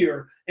up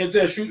here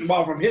instead of shooting the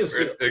ball from his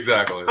hip.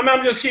 Exactly. I mean,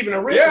 I'm just keeping it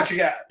real with you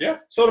guys. Yeah.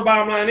 So the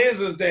bottom line is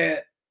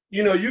that,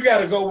 you got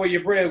to go where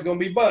your bread's going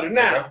to be buttered.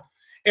 Now,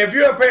 if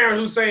you're a parent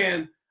who's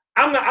saying,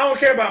 I don't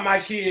care about my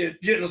kid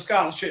getting a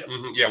scholarship.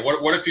 Yeah.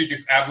 What if you're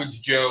just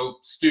average Joe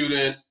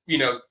student,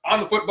 on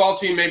the football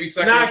team, maybe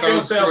second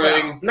or third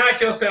string?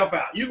 Knock yourself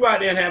out. You go out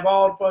there and have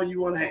all the fun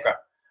you want to have. Okay.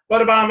 But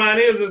the bottom line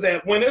is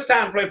that when it's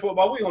time to play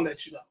football, we're going to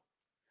let you know.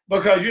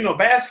 Because,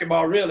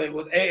 basketball really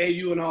with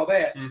AAU and all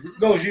that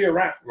goes year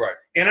round. Right.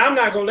 And I'm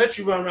not going to let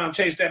you run around and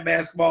chase that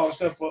basketball and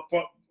stuff for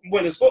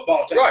when it's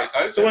football time.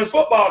 Right. So when it's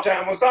football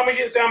time, when somebody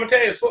gets there, I'm going to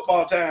tell you it's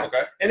football time.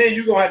 Okay. And then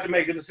you're going to have to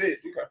make a decision.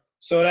 Okay.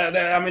 So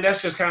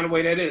that's just kind of the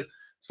way that is.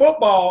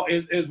 Football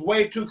is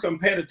way too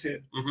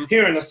competitive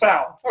here in the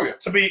South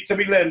to be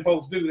letting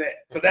folks do that.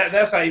 But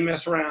that's how you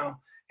mess around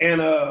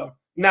and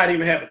not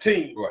even have a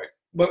team. Right.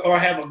 Or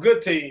have a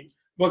good team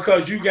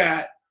because you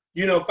got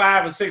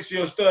 5 or 6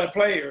 year stud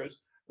players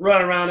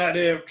running around out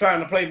there trying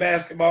to play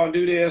basketball and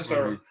do this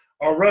or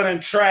running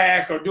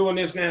track or doing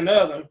this and that and the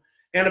other.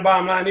 And the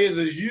bottom line is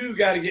you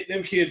got to get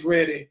them kids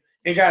ready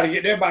and got to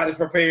get their bodies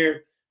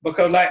prepared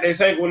because like they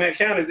say, Gwinnett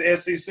County is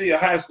the SEC, a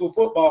high school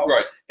football,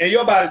 Right. and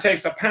your body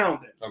takes a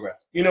pounding. Okay.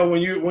 You know,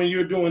 when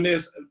you're doing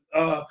this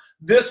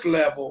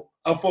level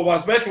of football,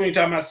 especially when you're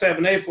talking about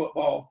 7A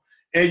football,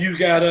 and you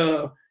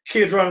got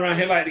kids running around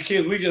here like the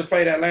kids we just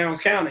played at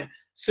Lowndes County,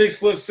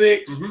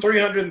 6'6",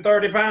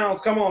 330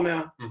 pounds. Come on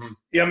now.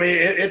 Yeah, I mean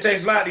it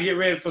takes a lot to get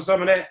ready for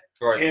some of that.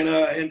 Right.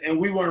 And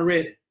we weren't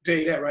ready. I'll tell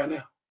you that right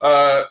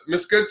now.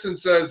 Ms. Goodson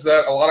says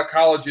that a lot of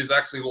colleges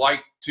actually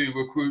like to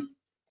recruit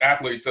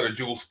athletes that are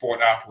dual sport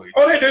athletes.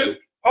 Oh, they do.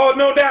 Oh,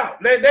 no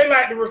doubt. They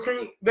like to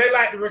recruit. They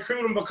like to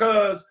recruit them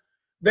because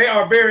they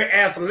are very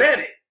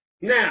athletic.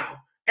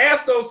 Now,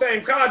 ask those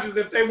same colleges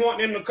if they want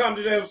them to come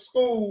to their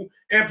school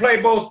and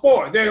play both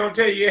sports. They're gonna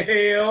tell you,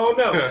 hell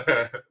no.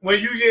 When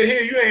you get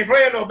here, you ain't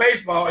playing no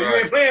baseball. Right. You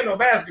ain't playing no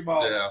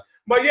basketball. Yeah.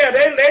 But yeah,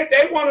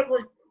 they want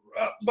to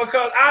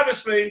because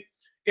obviously,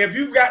 if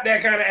you've got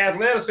that kind of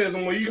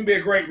athleticism where you can be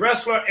a great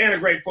wrestler and a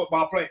great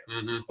football player,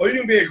 or you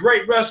can be a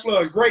great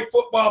wrestler, a great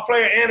football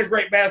player, and a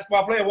great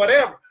basketball player,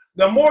 whatever.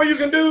 The more you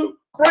can do,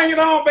 bring it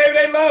on, baby.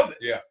 They love it.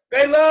 Yeah.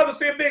 They love to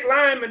see a big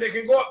lineman that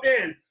can go up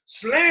there and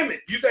slam it.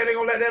 You think they're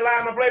going to let that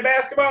lineman play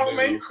basketball?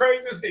 Man, you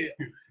crazy as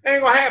hell.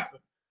 Ain't going to happen.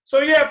 So,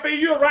 yeah, Fee,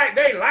 you're right.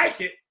 They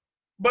like it,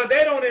 but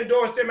they don't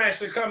endorse them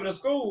actually coming to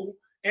school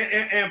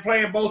and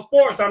playing both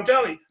sports, I'm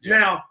telling you. Yeah.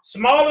 Now,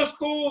 smaller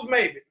schools,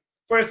 maybe.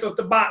 For instance,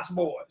 the Bots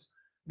boys.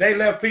 They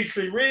left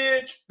Peachtree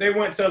Ridge. They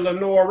went to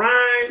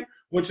Lenoir-Rhyne,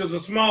 which is a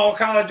small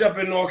college up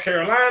in North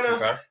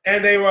Carolina,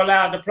 and they were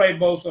allowed to play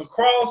both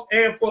lacrosse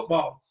and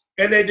football,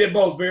 and they did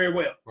both very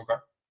well.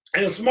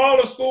 And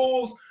smaller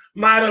schools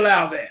might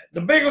allow that.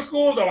 The bigger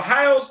schools,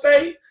 Ohio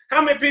State,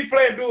 how many people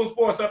play dual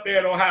sports up there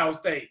at Ohio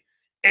State?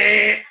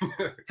 And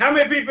how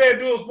many people play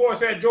dual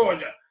sports at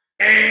Georgia?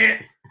 And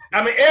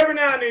I mean, every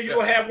now and then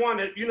you'll have one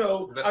that, you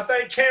know, I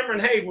think Cameron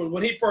Hayward,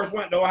 when he first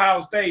went to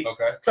Ohio State,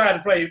 tried to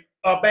play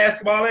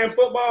basketball and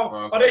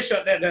football. Oh, they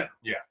shut that down.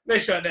 Yeah, they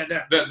shut that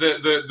down.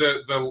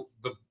 The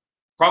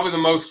probably the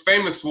most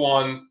famous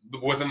one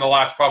within the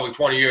last probably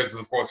 20 years is,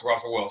 of course,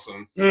 Russell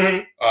Wilson.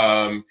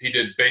 He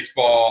did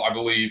baseball, I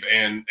believe,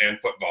 and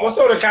football. Well,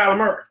 so did Kyler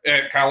Murray.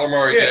 And Kyler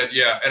Murray did,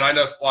 yeah. And I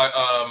know, like,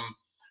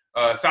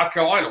 South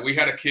Carolina, we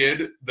had a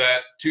kid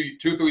that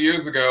 2-3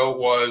 years ago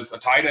was a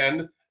tight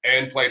end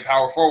and played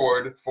power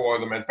forward for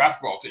the men's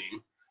basketball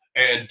team,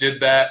 and did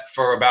that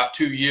for about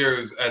 2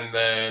 years. And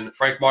then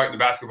Frank Martin, the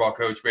basketball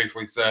coach,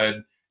 basically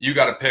said, you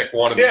got to pick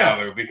one or the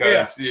other,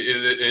 because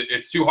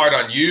it's too hard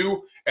on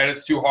you, and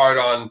it's too hard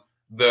on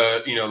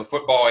the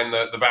football and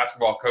the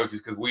basketball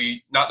coaches, because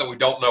not that we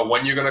don't know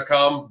when you're going to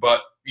come,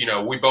 but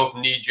we both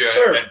need you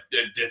at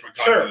different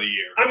times of the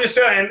year. I'm just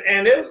telling you,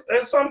 and it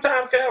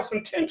sometimes can have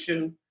some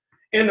tension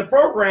in the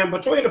program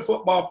between the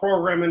football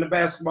program and the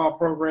basketball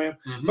program,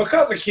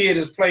 because a kid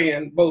is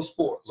playing both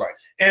sports. Right.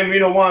 And,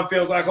 one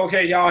feels like,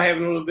 okay, y'all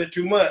having a little bit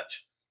too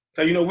much.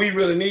 So, we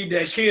really need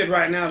that kid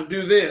right now to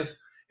do this,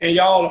 and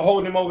y'all are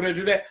holding him over there to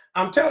do that.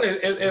 I'm telling you,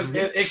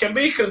 it can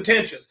be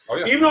contentious. Oh,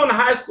 yeah. Even on the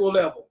high school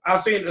level,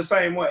 I've seen it the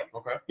same way.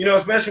 Okay.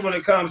 Especially when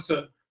it comes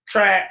to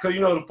track, because,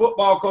 the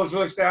football coach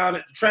looks down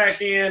at the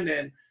track end,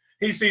 and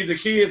he sees the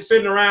kids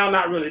sitting around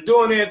not really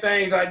doing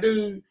anything. He's like,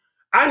 dude,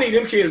 I need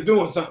them kids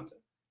doing something.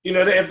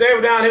 If they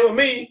were down here with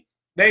me,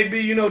 they'd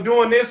be,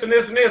 doing this and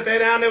this and this. They're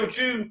down there with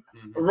you,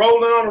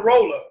 rolling on a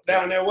roller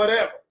down there,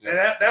 whatever. And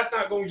that's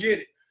not going to get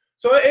it.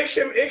 So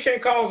it can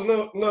cause a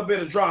little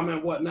bit of drama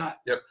and whatnot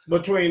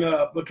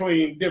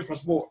between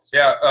different sports.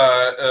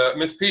 Yeah,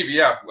 Miss Peavy,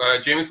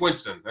 Jameis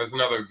Winston, there's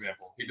another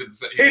example. He did the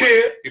same.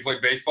 He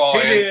played baseball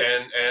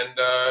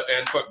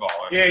and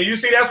football. Yeah, you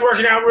see, that's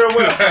working out real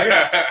well.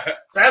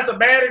 So that's a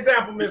bad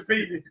example, Miss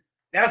Peavy.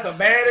 That's a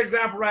bad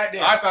example right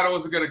there. I thought it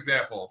was a good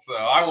example, so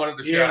I wanted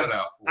to shout it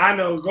out. I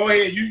know. Go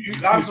ahead. You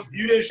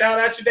didn't shout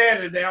out your dad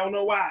today. I don't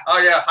know why. Oh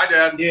yeah, hi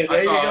Dad. Yeah,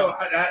 there you go.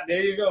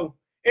 There you go.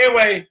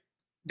 Anyway,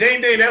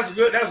 ding ding. That's a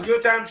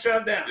good time to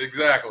shut down.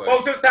 Exactly.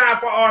 Folks, it's time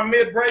for our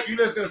mid break. You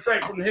listening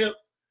Straight from the Hip.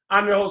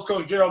 I'm your host,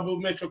 Coach Gerald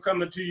Boo Mitchell,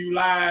 coming to you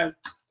live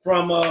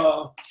from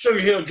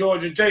Sugar Hill,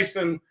 Georgia.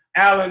 Jason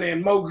Allen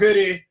and Mo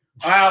Goody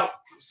are out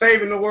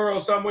saving the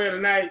world somewhere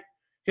tonight.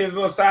 His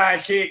little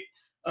sidekick.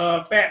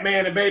 Fat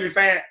Man and Baby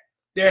Fat,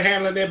 they're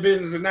handling their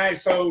business tonight,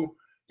 so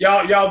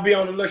y'all be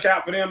on the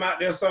lookout for them out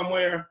there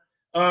somewhere.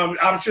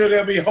 I'm sure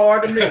they'll be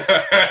hard to miss.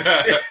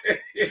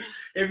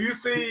 If you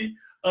see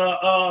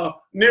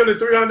nearly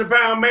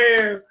 300-pound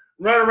man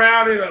run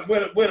around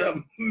with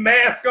a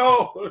mask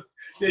on,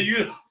 then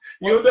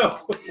you'll know.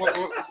 What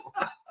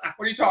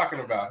are you talking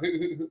about? Who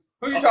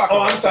are you talking about?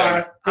 Oh, I'm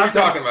sorry. Who are you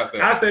talking about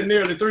there? I said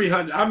nearly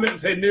 300. I meant to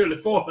say nearly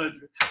 400,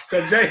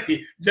 because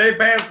Jay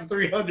passed the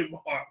 300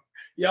 mark.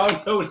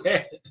 Y'all know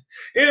that.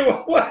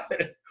 Anyway, what?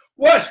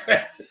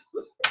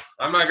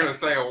 I'm not going to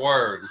say a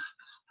word.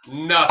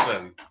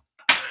 Nothing.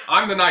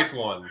 I'm the nice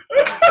one.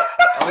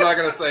 I'm not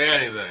going to say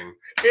anything.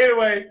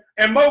 Anyway,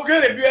 and Mo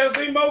Goody, if you ever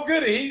seen Mo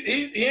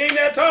Goody, he ain't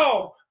that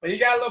tall, but he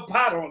got a little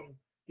pot on him.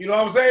 You know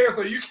what I'm saying?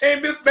 So you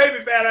can't miss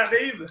Baby Fat out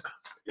there either.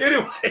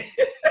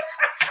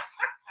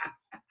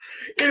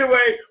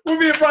 Anyway, we're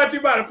being brought to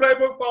you by the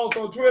Playbook. Follow us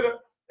on Twitter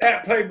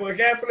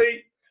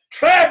 @PlaybookAthlete.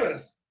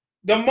 Travis,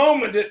 the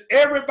moment that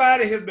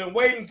everybody has been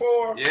waiting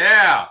for.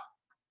 Yeah.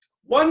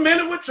 1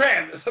 minute with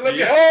Travis. So let me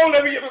get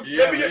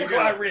the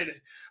clock ready.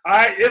 All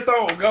right, it's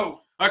on.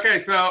 Go. Okay,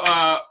 so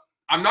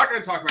I'm not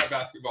going to talk about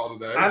basketball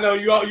today. I know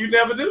you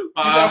never do. You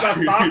talk about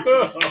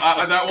soccer.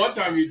 That one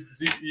time you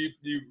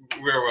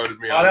railroaded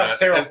me on that's that.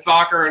 terrible. And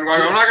soccer, and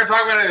I'm not going to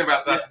talk about anything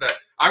about that today.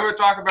 I'm going to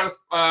talk about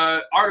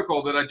an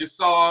article that I just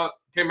saw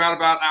came out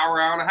about an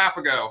hour and a half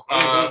ago.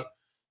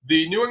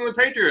 The New England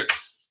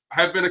Patriots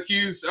have been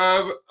accused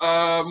of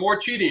more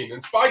cheating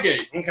and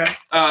Spygate. Okay.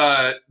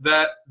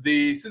 That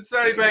the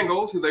Cincinnati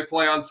Bengals, who they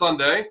play on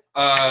Sunday,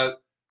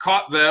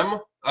 caught them.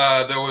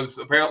 There was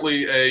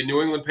apparently a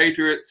New England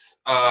Patriots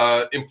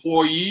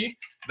employee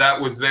that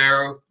was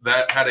there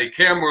that had a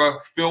camera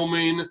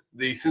filming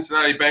the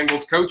Cincinnati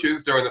Bengals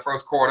coaches during the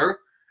first quarter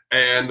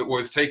and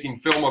was taking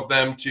film of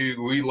them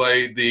to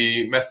relay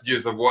the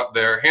messages of what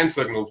their hand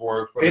signals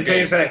were for the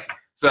game. Seconds.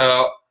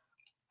 So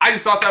I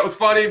just thought that was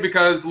funny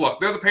because,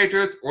 look, they're the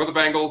Patriots, we're the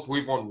Bengals.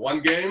 We've won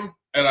one game,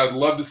 and I'd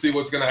love to see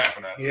what's going to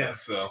happen after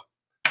this. So.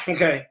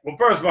 Okay. Well,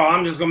 first of all,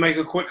 I'm just going to make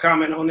a quick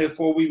comment on this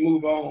before we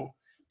move on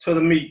to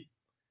the meat.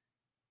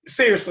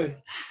 Seriously,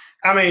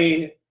 I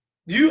mean,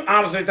 do you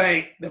honestly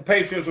think the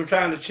Patriots were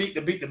trying to cheat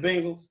to beat the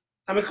Bengals?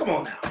 I mean, come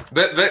on now.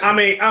 I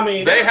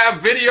mean, they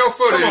have video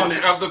footage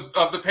of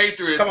the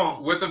Patriots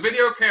with a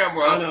video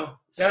camera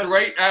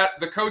straight at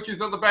the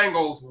coaches of the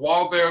Bengals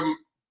while they're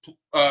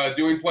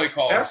doing play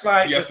calls. That's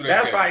like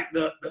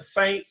the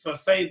Saints or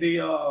say the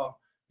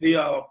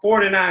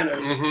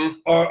 49ers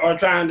are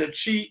trying to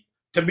cheat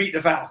to beat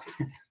the Falcons.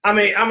 I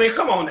mean,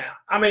 come on now.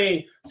 I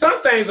mean,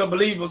 some things are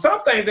believable.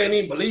 Some things ain't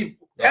even believable.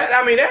 That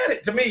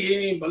to me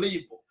ain't even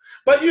believable.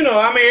 But you know,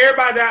 I mean,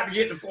 everybody's out to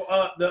get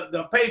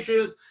the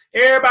Patriots.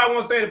 Everybody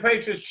wants to say the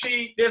Patriots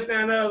cheat, this,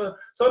 that, and the other.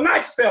 So knock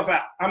yourself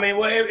out. I mean,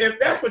 well, if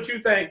that's what you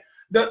think,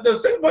 what's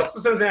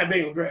the Cincinnati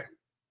Bengals record?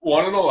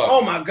 1-11.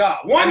 Oh my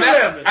God,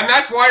 1-11. And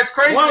that's why it's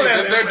crazy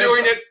that they're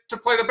doing it to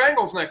play the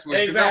Bengals next week.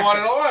 Exactly.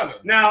 They're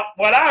 1-11. Now,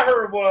 what I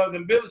heard was,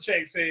 and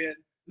Belichick said,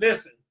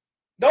 "Listen,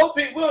 those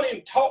people, we don't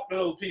even talk to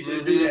those people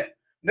to do that.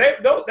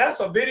 That's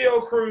a video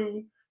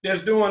crew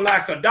that's doing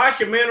like a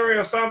documentary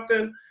or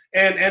something,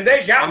 and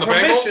they got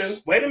permission.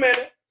 Wait a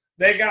minute,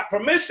 they got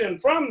permission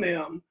from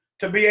them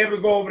to be able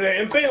to go over there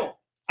and film.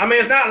 I mean,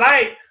 it's not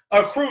like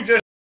a crew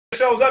just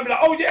shows up and be like,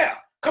 oh yeah,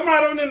 come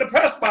right on in the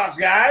press box,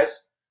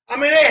 guys. I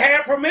mean, they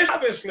had permission,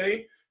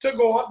 obviously, to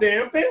go up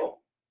there and film.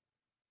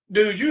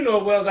 Dude, you know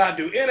as well as I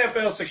do,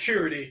 NFL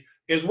security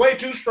is way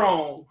too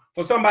strong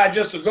for somebody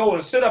just to go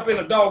and sit up in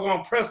a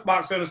doggone press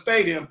box in a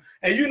stadium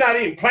and you're not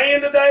even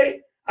playing today.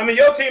 I mean,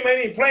 your team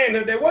ain't even playing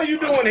today. What are you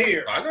doing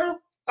here? I know.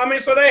 I mean,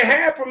 so they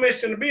had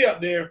permission to be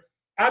up there.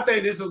 I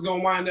think this is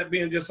going to wind up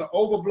being just an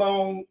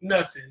overblown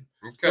nothing.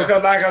 Okay.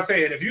 Because, like I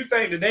said, if you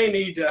think that they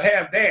need to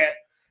have that,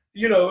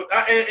 you know,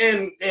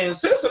 and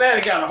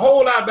Cincinnati got a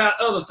whole lot about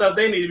other stuff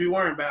they need to be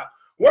worrying about.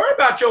 Worry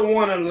about your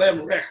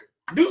 1-11 record.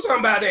 Do something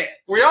about that.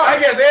 We are. I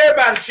guess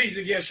everybody cheats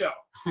against y'all.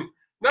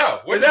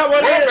 No. Is that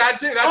what it is? Bad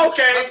too.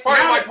 That's part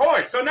of my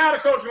point. So now the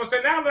coach is going to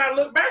say, now that I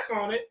look back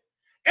on it,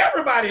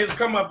 everybody has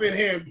come up in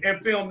here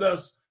and filmed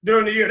us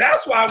during the year.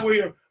 That's why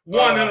we're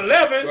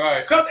 1-11,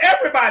 right? Because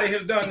everybody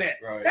has done that.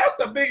 Right. That's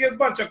the biggest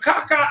bunch of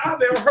caca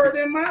I've ever heard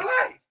in my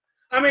life.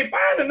 I mean,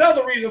 find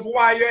another reason for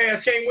why your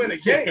ass can't win a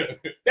game.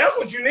 That's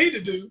what you need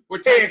to do,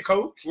 head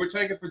coach. We're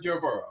tanking for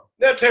Joe Burrow.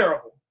 They're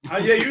terrible.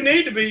 Yeah, you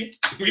need to be.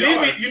 You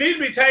need to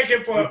be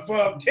tanking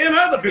for 10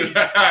 other people.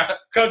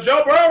 Because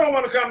Joe Burrow don't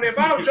want to come there. If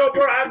I was Joe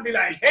Burrow, I'd be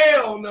like,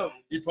 hell no.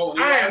 You pulling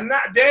Eli? I am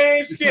not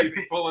dang skipping.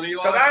 You pulling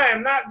Eli? Because I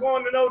am not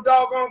going to no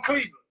doggone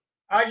Cleveland.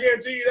 I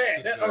guarantee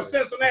you that. Or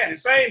Cincinnati,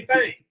 same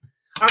thing.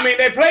 I mean,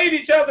 they played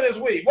each other this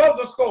week. What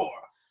was the score?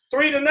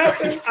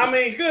 3-0? I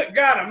mean, good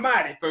God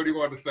almighty.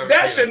 31-17.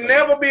 That should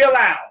never be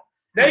allowed.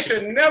 They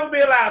should never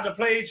be allowed to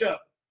play each other.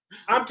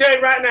 I'm telling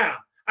you right now.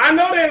 I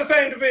know they're in the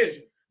same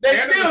division. They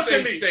still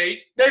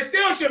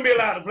shouldn't be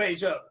allowed to play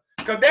each other.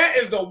 Because that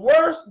is the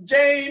worst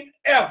game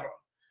ever.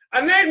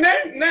 And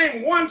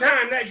name one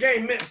time that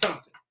game meant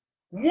something.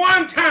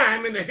 One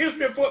time in the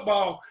history of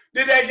football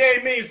did that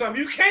game mean something.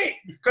 You can't.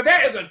 Because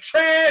that is a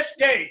trash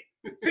game.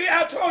 See,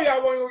 I told you I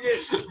wasn't going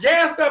to get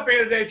gassed up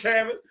here today,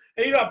 Travis.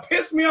 And you done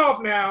pissed me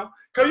off now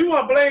because you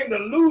want to blame the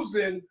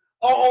losing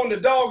on the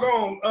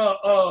doggone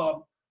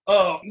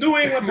New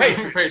England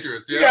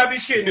Patriots. Yeah. You got to be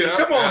kidding me.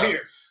 Come on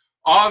here.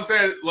 All I'm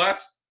saying,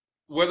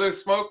 where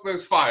there's smoke,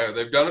 there's fire.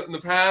 They've done it in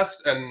the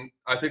past, and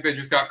I think they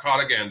just got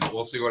caught again, but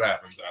we'll see what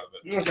happens out of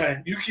it.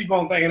 Okay. You keep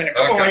on thinking that.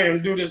 Come on here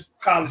and do this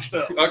college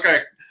stuff.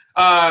 Okay.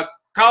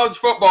 College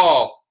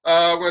football.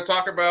 We're going to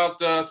talk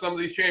about some of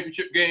these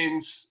championship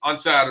games on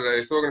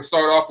Saturday. So we're going to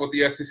start off with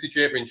the SEC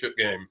championship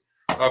game.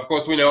 Of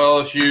course, we know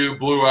LSU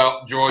blew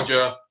out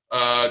Georgia.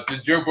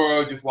 Did Joe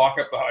Burrow just lock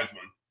up the Heisman?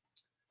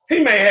 He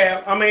may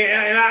have. I mean,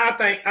 and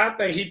I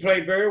think he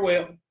played very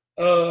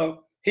well.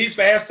 He's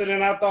faster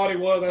than I thought he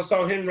was. I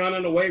saw him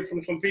running away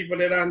from some people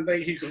that I didn't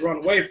think he could run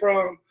away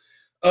from.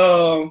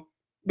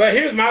 But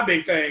here's my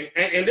big thing,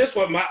 and this is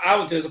what I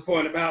was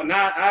disappointed about. And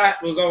I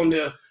was on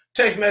the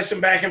text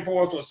messaging back and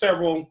forth with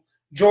several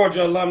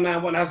Georgia alumni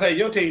when I say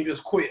your team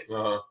just quit.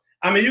 Uh-huh.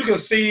 I mean, you can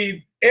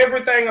see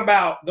everything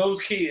about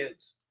those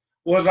kids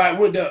was like,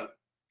 we're done.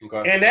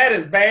 Okay. And that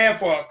is bad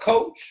for a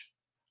coach.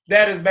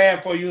 That is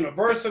bad for a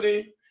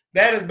university.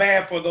 That is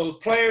bad for those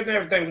players and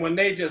everything when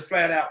they just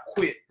flat out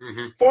quit.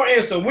 Mm-hmm. For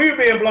instance, we were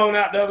being blown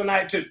out the other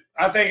night too.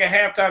 I think at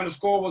halftime the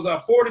score was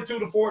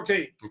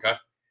 42-14. Okay.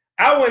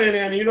 I went in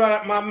there and you know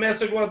what my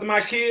message was to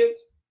my kids?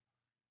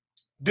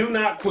 Do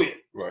not quit.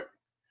 Right.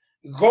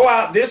 Go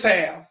out this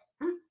half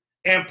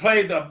and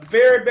play the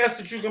very best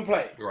that you can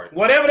play. Right.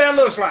 Whatever that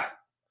looks like.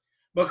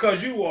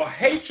 Because you will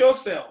hate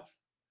yourself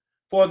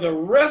for the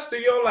rest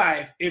of your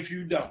life if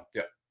you don't.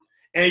 Yeah.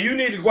 And you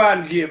need to go out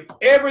and give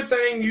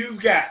everything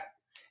you've got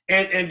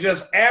and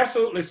just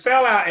absolutely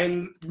sell out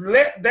and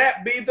let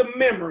that be the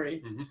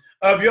memory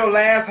of your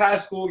last high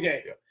school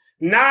game. Yeah.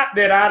 Not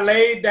that I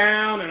laid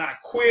down and I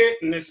quit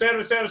and et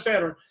cetera, et cetera, et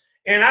cetera.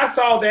 And I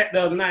saw that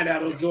the other night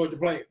out of those Georgia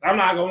players. I'm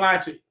not going to lie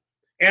to you.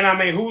 And I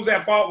mean, who's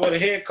at fault? Well, the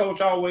head coach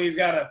always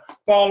got to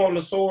fall on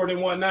the sword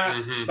and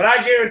whatnot. But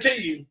I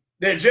guarantee you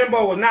that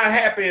Jimbo was not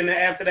happy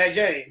after that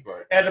game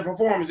at the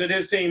performance that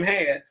his team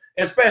had,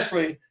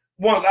 especially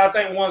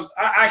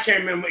I can't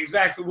remember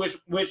exactly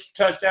which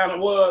touchdown it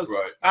was.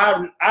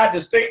 Right. I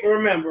distinctly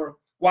remember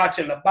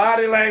watching the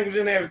body language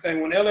and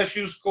everything when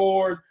LSU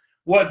scored.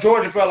 What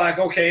Georgia felt like,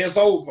 okay, it's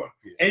over,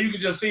 and you could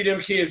just see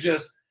them kids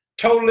just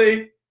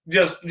totally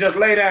just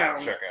lay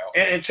down, check out,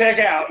 and check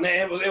out,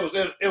 and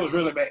it was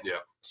really bad. Yeah.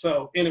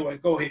 So anyway,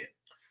 go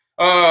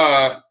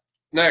ahead.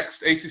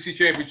 Next ACC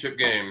championship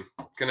game.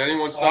 Can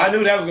anyone stop? Oh, I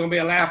knew that was going to be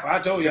a laugher. I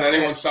told you. Can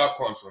anyone stop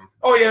Clemson?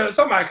 Oh yeah,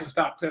 somebody can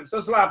stop Clemson.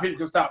 There's a lot of people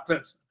can stop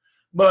Clemson,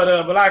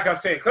 but like I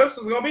said,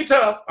 Clemson's going to be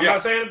tough. I'm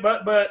not saying,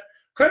 but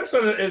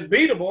Clemson is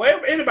beatable.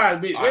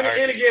 Anybody's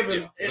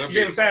beatable. Any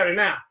given Saturday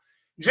now.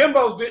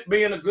 Jimbo's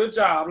being a good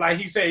job. Like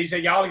he said,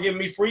 y'all are giving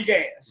me free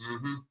gas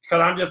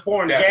because I'm just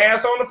pouring the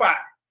gas on the fire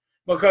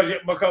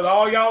because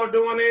all y'all are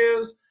doing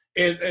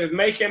is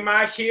making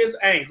my kids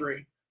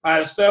angry by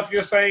the stuff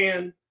you're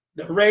saying,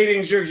 the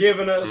ratings you're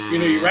giving us. You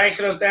know, you're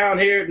ranking us down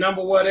here,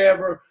 number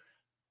whatever.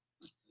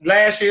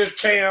 Last year's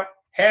champ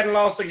hadn't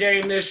lost a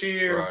game this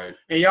year,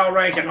 and y'all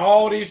ranking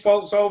all these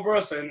folks over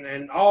us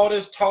and all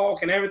this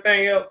talk and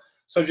everything else.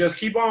 So just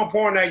keep on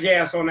pouring that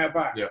gas on that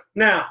fire. Yeah.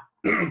 Now.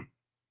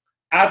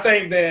 I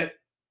think that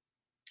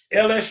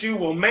LSU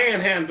will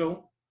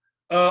manhandle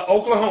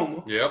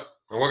Oklahoma. Yep,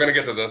 and we're gonna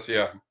get to this.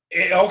 Yeah.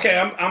 Okay,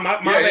 I'm my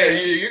bad. Yeah,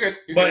 you're good.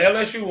 But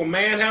LSU will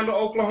manhandle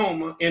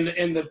Oklahoma in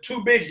the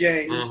two big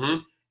games,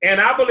 and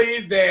I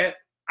believe that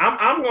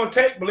I'm going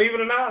to take. Believe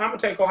it or not, I'm going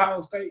to take Ohio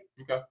State.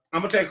 Okay.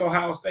 I'm going to take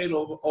Ohio State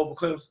over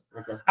Clemson.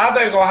 Okay. I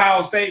think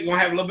Ohio State going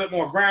to have a little bit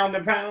more ground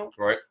and pound,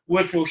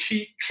 which will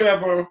keep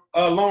Trevor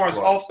Lawrence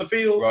off the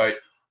field. Right.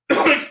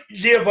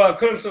 Give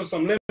Clemson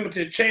some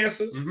limited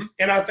chances,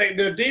 and I think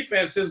their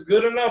defense is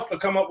good enough to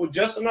come up with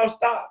just enough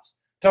stops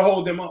to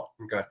hold them off.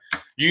 Okay.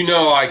 You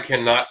know I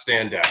cannot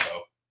stand Dabo.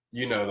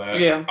 You know that.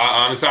 Yeah.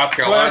 I'm a South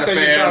Carolina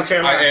fan. South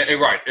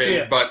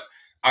Carolina. But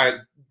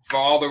for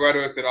all the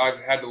rhetoric that I've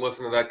had to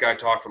listen to that guy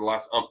talk for the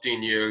last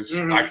umpteen years,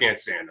 I can't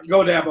stand him. Go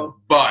Dabo.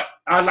 But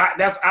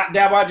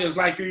Dabo. I just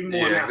like you even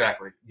more now.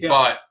 Exactly. Yeah.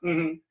 But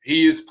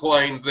he is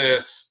playing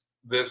this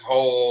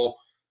whole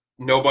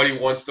nobody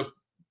wants to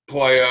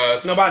play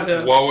us. Nobody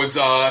does. Woe is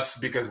us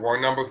because we're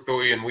number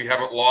 3 and we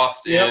haven't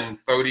lost in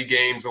 30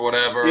 games or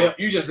whatever. Yeah,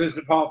 you just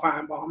listen to Paul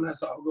Feinbaum.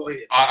 That's all. Go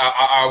ahead.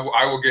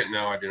 I will get.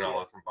 No, I do not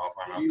listen to Paul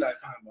Feinbaum. You like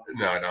Feinbaum?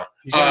 No, I don't.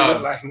 You gotta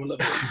look like him a little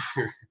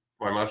bit.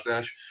 My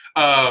mustache.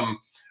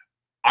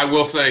 I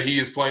will say he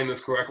is playing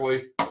this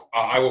correctly.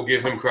 I will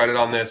give him credit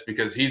on this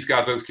because he's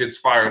got those kids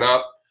fired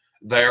up.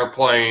 They're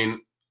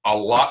playing a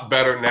lot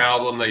better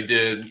now than they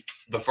did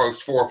the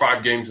first 4 or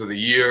 5 games of the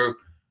year.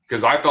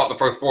 Because I thought the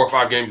first 4 or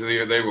 5 games of the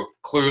year, they were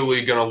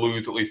clearly going to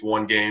lose at least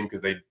one game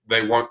because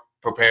they weren't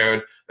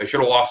prepared. They should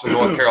have lost the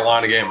North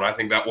Carolina game, and I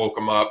think that woke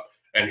him up.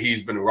 And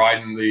he's been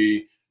riding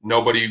the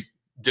nobody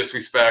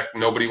disrespect,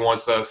 nobody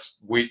wants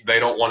us, they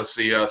don't want to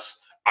see us.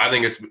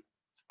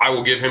 I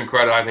will give him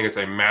credit. I think it's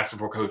a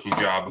masterful coaching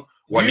job,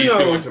 what he's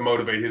doing to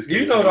motivate his kids.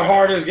 You know the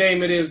hardest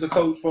game it is to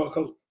coach for a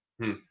coach.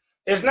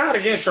 It's not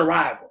against your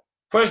rival.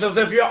 For instance,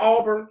 if you're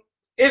Auburn,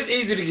 it's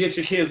easy to get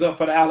your kids up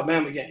for the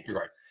Alabama game.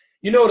 Right.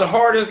 You know the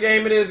hardest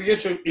game it is to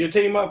get your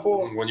team up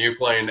for? When you're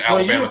playing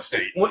Alabama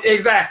State.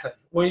 Exactly.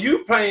 When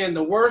you're playing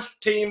the worst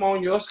team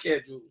on your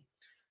schedule,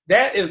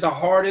 that is the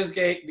hardest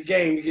game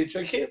to get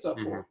your kids up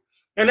for.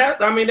 And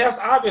that's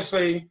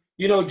obviously,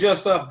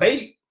 just a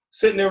bait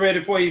sitting there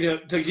ready for you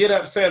to get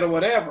upset or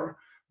whatever.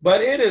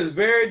 But it is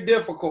very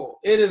difficult.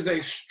 It is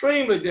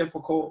extremely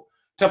difficult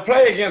to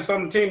play against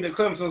some team that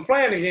Clemson's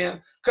playing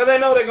against because they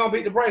know they're going to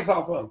beat the brakes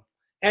off of them.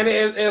 And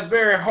it's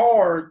very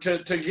hard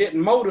to get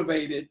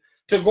motivated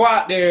to go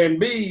out there and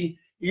be,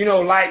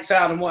 lights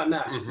out and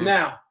whatnot.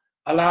 Now,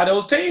 a lot of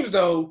those teams,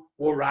 though,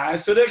 will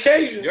rise to the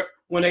occasion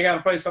when they got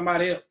to play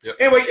somebody else.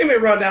 Anyway, give me a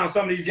rundown of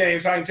some of these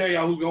games so I can tell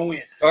y'all who's going to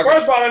win. Okay.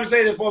 First of all, let me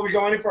say this before we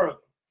go any further.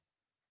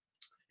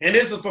 And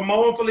this is for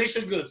Mo and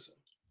Felicia Goodson.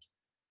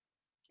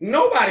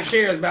 Nobody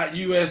cares about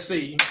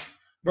USC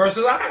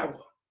versus Iowa.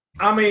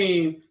 I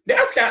mean,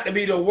 that's got to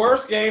be the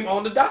worst game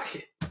on the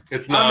docket.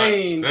 It's not. I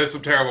mean, there's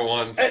some terrible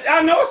ones.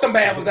 I know some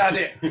bad ones out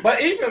there,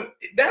 but even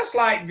that's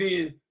like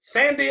the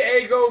San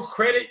Diego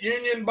Credit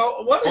Union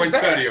Bowl. What is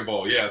that? Poinsettia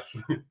Bowl, yes.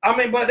 I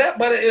mean, but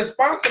it is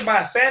sponsored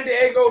by San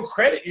Diego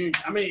Credit Union.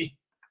 I mean,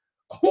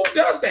 who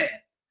does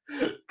that?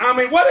 I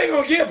mean, what are they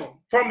gonna give them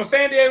from a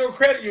San Diego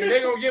Credit Union?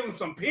 They're gonna give them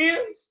some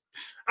pens.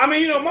 I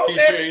mean, you know, most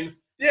keychain.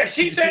 Yeah,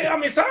 keychain. I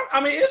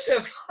mean, it's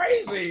just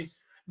crazy.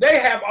 They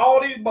have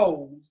all these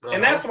bowls,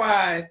 and that's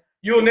why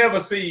you'll never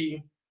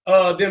see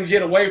them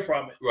get away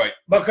from it. Right.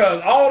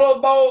 Because all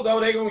those bowls,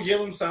 they're going to give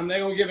them something. They're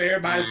going to give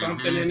everybody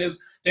something, and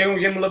they're going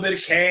to give them a little bit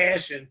of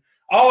cash and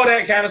all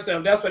that kind of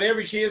stuff. That's what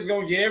every kid's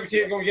going to get. Every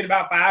kid's going to get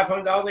about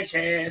 $500 in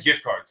cash.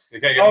 Gift cards.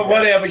 They can't get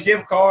whatever,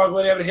 gift cards,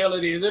 whatever the hell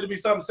it is. It'll be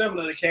something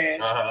similar to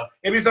cash.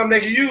 It'll be something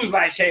they can use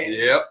like cash.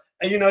 Yep.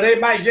 And, you know, they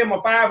might give them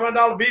a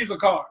 $500 Visa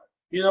card,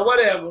 you know,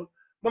 whatever.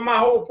 But my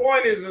whole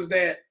point is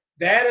that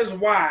is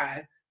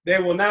why they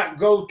will not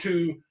go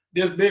to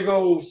this big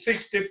old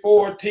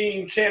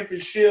 64-team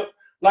championship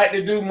like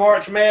they do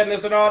March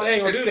Madness and all. They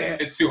ain't gonna do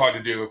that. It's too hard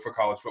to do for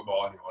college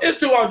football anyway. It's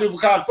too hard to do for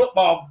college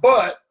football,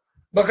 but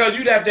because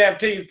you'd have to have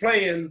teams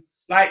playing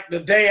like the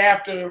day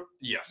after.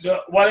 Yes.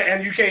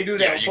 And you can't do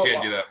that. Yeah, in football.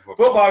 Can't do that in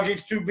football. Football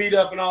gets too beat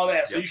up and all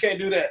that, so you can't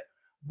do that.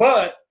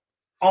 But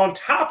on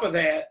top of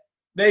that,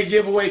 they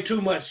give away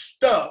too much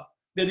stuff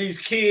that these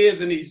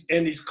kids and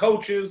these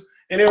coaches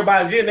and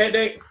everybody's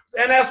getting.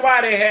 And that's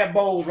why they have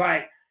bowls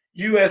like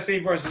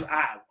USC versus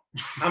Iowa.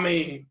 I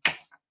mean,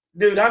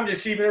 dude, I'm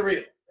just keeping it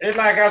real. It's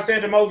like I said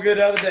to Mo Good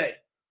the other day.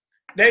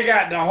 They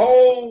got the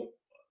whole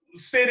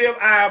city of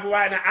Iowa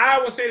right now.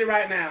 Iowa City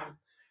right now.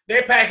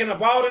 They packing up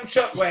all them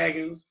chuck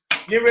wagons,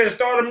 getting ready to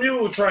start a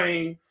mule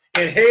train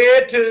and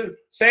head to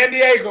San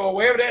Diego,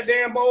 wherever that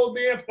damn bowl's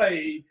being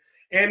played.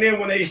 And then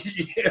when they,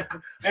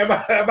 am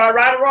I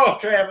right or wrong,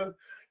 Travis?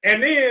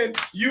 And then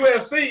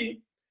USC,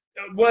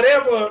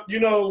 whatever,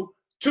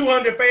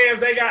 200 fans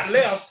they got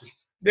left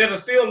that are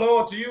still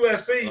loyal to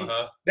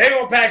USC, they're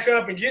going to pack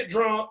up and get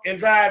drunk and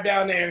drive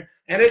down there.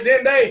 And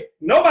then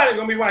nobody's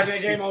going to be watching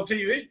that game on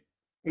TV.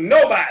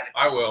 Nobody.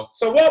 I will.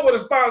 So what would a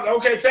sponsor?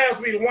 Okay,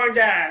 Travis be the one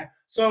guy.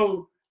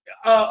 So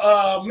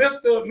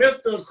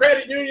Mr.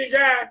 Credit Union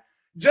guy,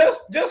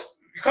 just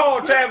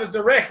call Travis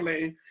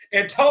directly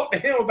and talk to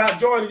him about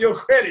joining your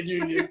credit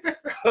union.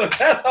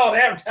 That's all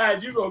the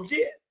advertising you're going to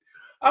get.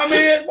 I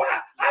mean, why?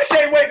 I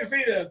can't wait to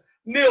see the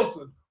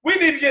Nielsen. We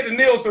need to get the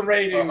Nielsen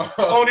rating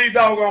on these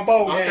doggone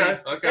bowl games.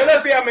 Okay. And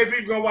let's see how many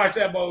people going to watch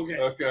that bowl game.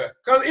 Okay.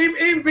 Because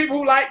even people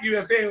who like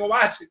USC ain't going to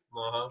watch it.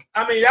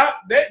 I mean,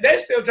 they're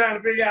still trying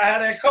to figure out how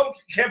that coach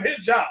kept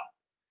his job.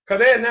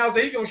 Because they announced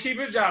that he's going to keep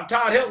his job.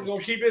 Todd Helton's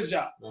going to keep his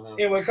job.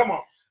 Anyway, come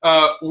on.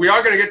 We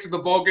are going to get to the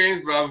bowl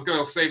games, but I was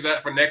going to save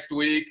that for next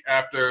week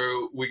after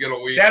we get a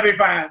week. That'd be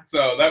fine.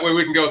 So that way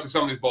we can go through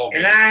some of these bowl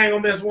games. And I ain't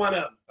going to miss one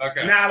of them.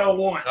 Okay. Not on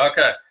one.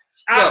 Okay.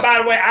 By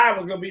the way, I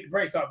was going to beat the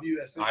brakes off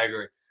USC. I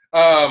agree.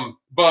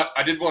 But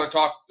I did want to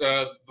talk,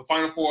 the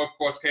Final Four, of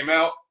course, came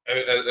out,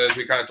 as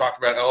we kind of talked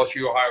about,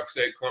 LSU, Ohio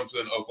State,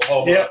 Clemson,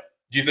 Oklahoma. Yep.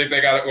 Do you think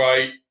they got it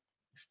right?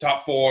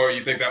 Top four,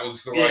 you think that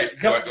was the right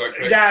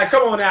pick? Guys,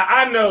 come on now.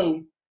 I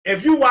know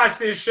if you watch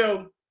this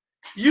show,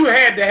 you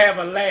had to have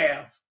a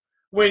laugh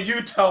when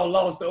Utah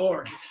lost to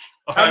Oregon.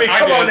 I mean,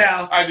 come on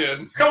now. I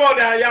did. Come on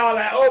now, y'all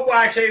like, oh boy,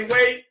 I can't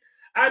wait.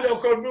 I know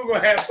Coach Boo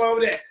gonna have fun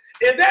with that.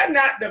 Is that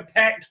not the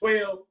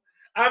Pac-12?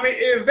 I mean,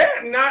 is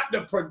that not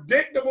the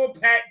predictable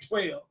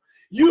Pac-12?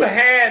 You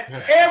had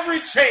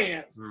every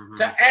chance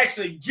to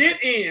actually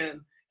get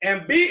in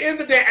and be in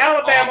the day.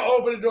 Alabama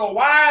opened the door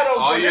wide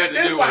open. All you had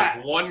to do was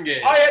one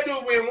game. All you had to do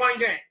was win one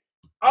game.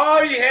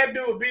 All you had to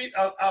do was beat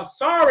a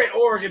sorry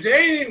Oregon. They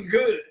ain't even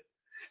good.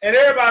 And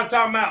everybody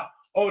talking about,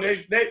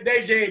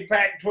 they gave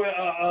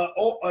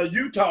Pac-12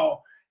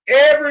 Utah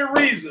every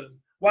reason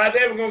why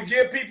they were going to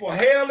give people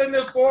hell in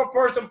this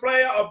 4-team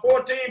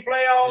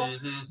playoff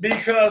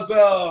because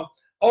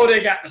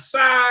they got the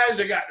size,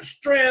 they got the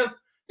strength,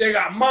 they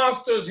got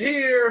monsters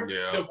here.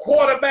 Yeah. The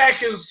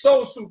quarterback is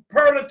so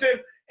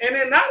superlative. And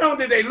then not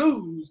only did they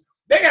lose,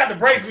 they got the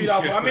brakes beat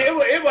off. I mean,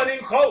 it wasn't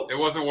even close. It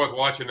wasn't worth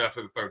watching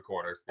after the third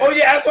quarter. Yeah. Oh,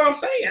 yeah, that's what I'm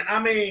saying.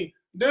 I mean,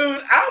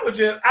 dude, I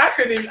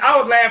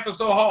was laughing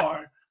so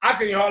hard, I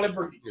couldn't hardly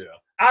breathe. Yeah.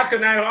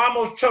 I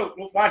almost choked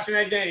watching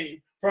that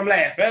game from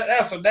laughing.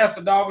 That's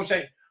a doggone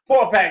shame.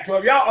 Poor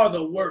Pac-12. Y'all are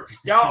the worst.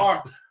 Y'all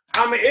are.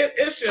 I mean,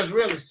 it's just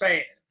really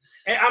sad.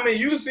 And I mean,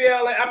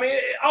 UCLA, I mean,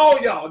 all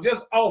y'all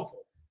just awful.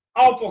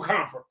 Awful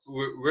conference.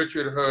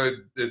 Richard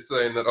Hood is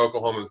saying that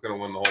Oklahoma is going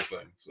to win the whole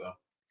thing. So.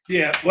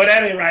 Yeah, well,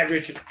 that ain't right,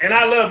 Richard. And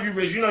I love you,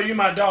 Richard. You know you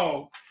my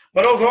dog.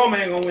 But Oklahoma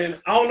ain't going to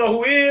win. I don't know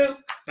who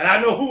is, but I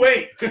know who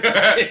ain't.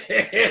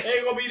 It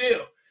ain't going to be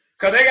them.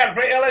 Because they got to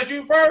play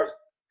LSU first.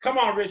 Come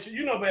on, Richard.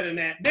 You know better than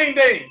that. Ding,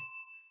 ding.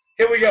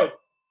 Here we go.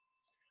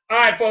 All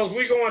right, folks.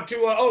 We're going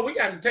to, we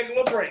got to take a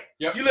little break.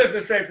 Yep. You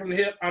listening straight from the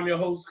hip. I'm your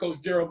host,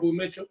 Coach Gerald Boo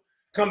Mitchell.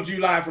 Coming to you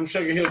live from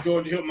Sugar Hill,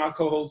 Georgia. Here with my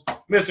co-host,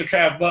 Mr.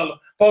 Travis Butler.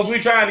 Folks, we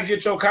trying to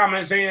get your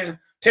comments in.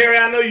 Terry,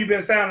 I know you've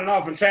been sounding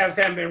off and Travis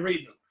hasn't been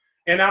reading them.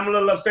 And I'm a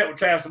little upset with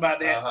Travis about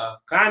that. Uh-huh.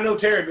 I know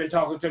Terry been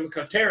talking to me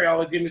because Terry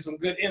always give me some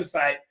good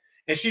insight,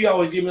 and she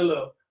always give me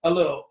a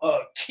little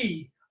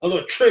key, a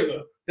little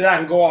trigger that I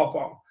can go off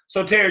on.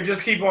 So Terry,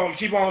 just keep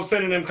on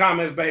sending them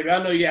comments, baby.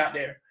 I know you out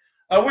there.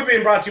 We're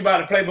being brought to you by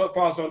the Playbook.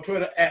 Follow us on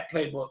Twitter at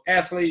Playbook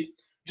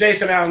Athlete.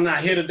 Jason Allen not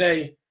here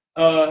today.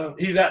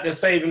 He's out there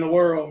saving the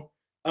world.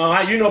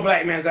 You know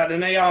black man's out there,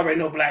 and they already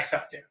know blacks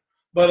out there.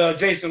 But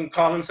Jason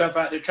called himself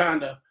out there trying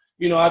to,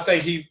 I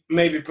think he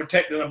may be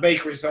protecting a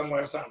bakery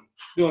somewhere or something,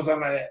 doing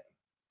something like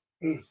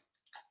that.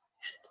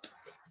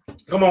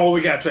 Come on, what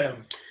we got, Travis?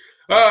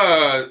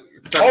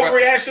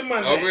 OverReaction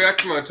Monday.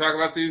 OverReaction Monday. Talk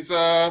about these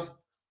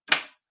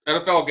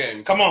NFL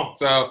games. Come on.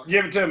 So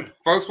give it to me.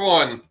 First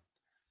one,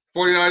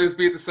 49ers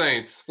beat the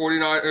Saints.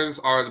 49ers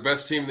are the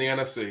best team in the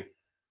NFC.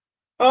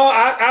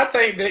 I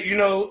think that,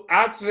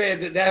 I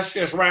said that that's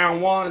just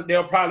round one.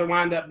 They'll probably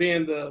wind up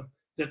being the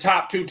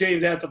top two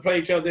teams that have to play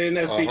each other in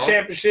the NFC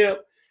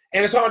Championship.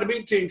 And it's hard to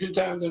beat a team 2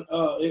 times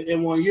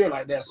in 1 year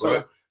like that. So,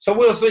 right. So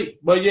we'll see.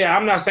 But, yeah,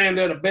 I'm not saying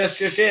they're the best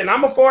just yet. And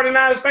I'm a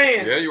 49ers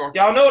fan. Yeah, you are.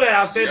 Y'all know that.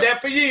 I've said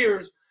that for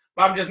years.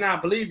 But I'm just not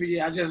a believer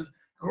yet.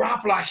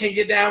 Garoppolo, I can't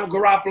get down with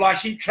Garoppolo. I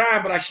keep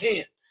trying, but I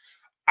can't.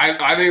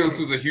 I think this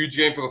was a huge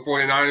game for the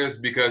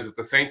 49ers because if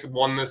the Saints had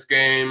won this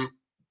game,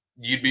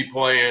 you'd be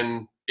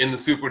playing in the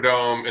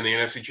Superdome in the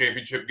NFC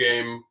Championship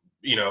game,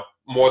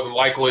 more than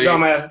likely.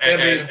 Don't matter.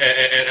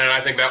 And I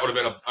think that would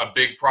have been a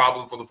big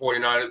problem for the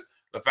 49ers.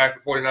 The fact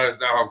that 49ers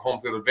now have home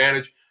field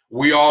advantage.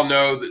 We all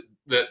know that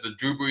the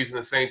Drew Brees and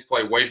the Saints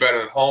play way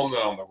better at home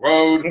than on the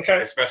road,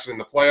 especially in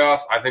the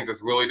playoffs. I think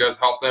this really does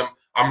help them.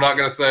 I'm not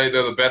going to say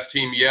they're the best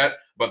team yet,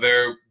 but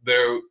they're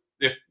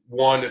if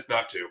one, if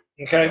not two.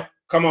 Okay. So.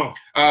 Come on.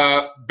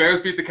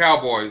 Bears beat the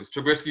Cowboys.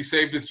 Trubisky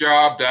saved his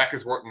job. Dak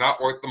is not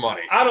worth the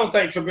money. I don't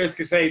think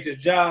Trubisky saved his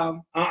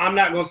job. I'm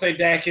not going to say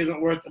Dak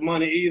isn't worth the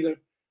money either.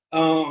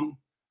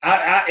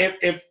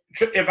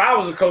 If I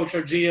was a coach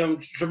or GM,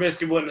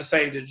 Trubisky wouldn't have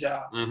saved his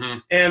job. Mm-hmm.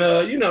 And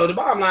the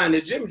bottom line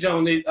is Jerry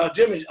Jones.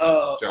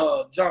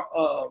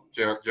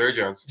 Jerry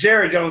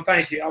Jones.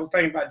 Thank you. I was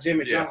thinking about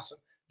Jimmy Johnson.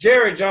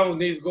 Jerry Jones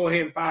needs to go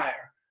ahead and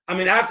fire. I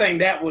mean, I think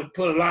that would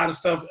put a lot of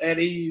stuff at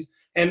ease.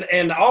 And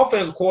the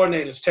offensive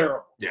coordinator is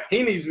terrible. Yeah.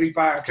 He needs to be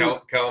fired too.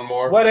 Kellen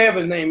Moore. Whatever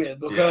his name is,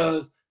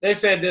 because they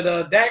said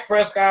that Dak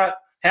Prescott,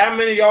 how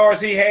many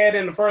yards he had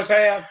in the first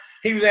half,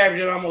 he was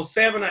averaging almost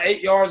 7 or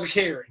 8 yards a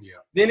carry. Yeah.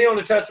 Then he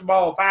only touched the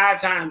ball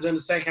 5 times in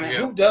the second half.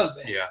 Who does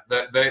that? Yeah.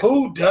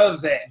 Who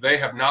does that? They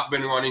have not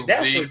been running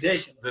That's Zeke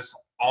ridiculous. This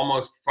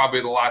almost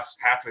probably the last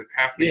half of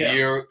the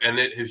year, and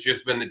it has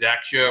just been the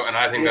Dak show. And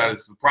I think that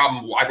is the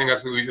problem. I think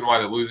that's the reason why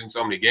they're losing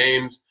so many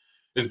games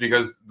is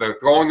because they're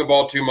throwing the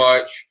ball too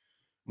much,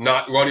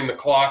 not running the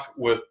clock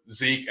with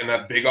Zeke and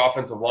that big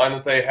offensive line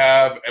that they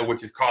have, and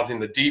which is causing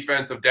the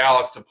defense of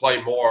Dallas to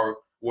play more,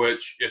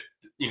 which if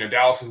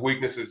Dallas's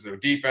weakness is their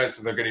defense,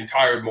 and they're getting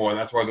tired more, and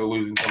that's why they're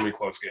losing so many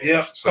close games.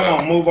 Yep. So, come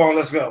on, move on.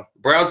 Let's go.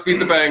 Browns beat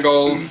the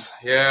Bengals.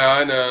 Yeah,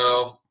 I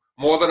know.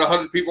 More than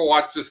 100 people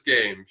watched this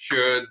game.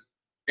 Should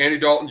Andy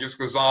Dalton just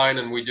resign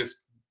and we just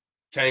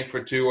tank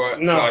for Tua?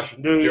 No,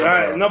 dude.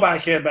 Nobody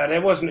cares about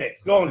that. What's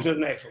next? Go on to the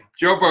next one.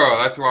 Joe Burrow.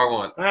 That's who I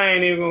want. I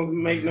ain't even going to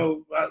make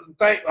no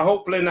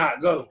hopefully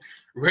not. Go.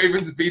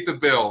 Ravens beat the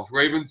Bills.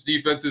 Ravens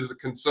defense is a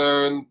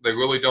concern. They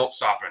really don't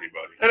stop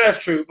anybody. And that's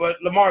true. But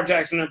Lamar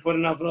Jackson didn't put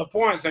enough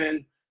points.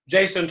 And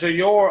Jason, to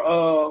your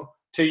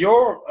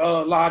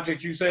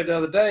logic, you said the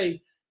other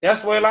day,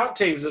 that's the way a lot of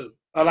teams do.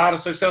 A lot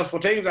of successful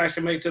teams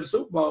actually make it to the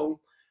Super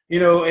Bowl.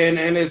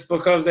 And it's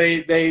because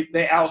they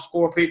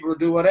outscore people to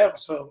do whatever.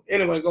 So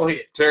anyway, go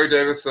ahead. Terry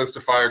Davis says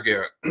to fire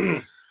Garrett.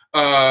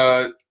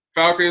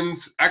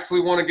 Falcons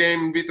actually won a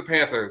game and beat the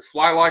Panthers.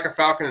 Fly like a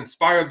Falcon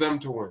inspired them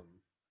to win.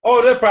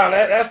 Oh,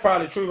 that's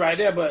probably true right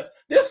there. But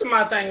this is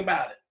my thing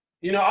about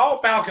it. All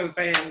Falcons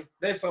fans,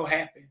 they're so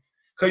happy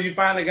because you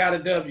finally got a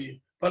W.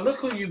 But look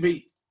who you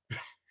beat.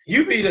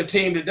 You beat a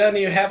team that doesn't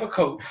even have a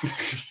coach.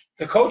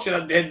 The coach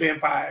had been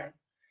fired.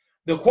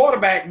 The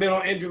quarterback been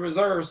on injury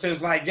reserve since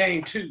like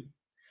game 2.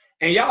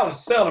 And y'all are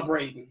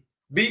celebrating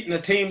beating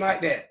a team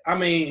like that. I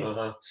mean,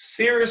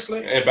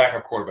 seriously? And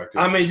backup quarterback too.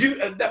 I mean,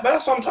 but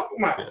that's what I'm talking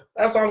about. Yeah.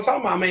 That's what I'm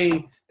talking about. I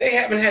mean, they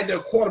haven't had their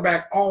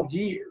quarterback all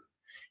year.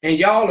 And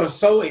y'all are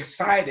so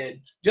excited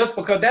just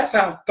because that's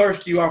how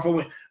thirsty you are for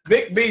win.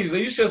 Vic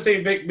Beasley, you should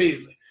see Vic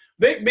Beasley.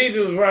 Vic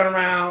Beasley was running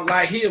around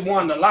like he had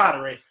won the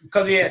lottery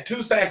because he had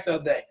 2 sacks a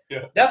day.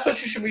 Yeah. That's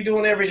what you should be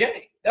doing every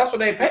game. That's what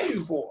they pay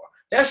you for.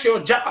 That's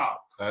your job.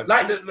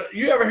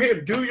 You ever hear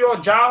do your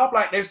job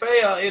like they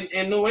say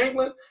in New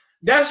England?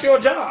 That's your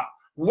job.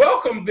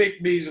 Welcome,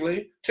 Vic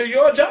Beasley, to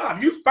your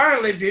job. You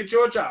finally did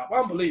your job.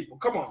 Unbelievable.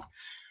 Come on.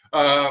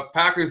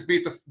 Packers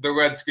beat the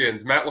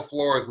Redskins. Matt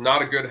LaFleur is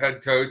not a good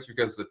head coach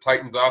because the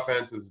Titans'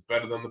 offense is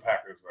better than the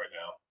Packers right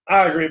now.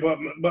 I agree,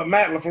 but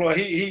Matt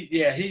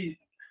LaFleur,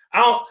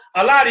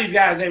 a lot of these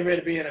guys ain't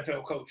ready to be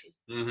NFL coaches.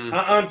 Mm-hmm.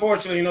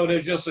 Unfortunately,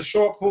 there's just a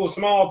short pool,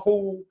 small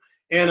pool,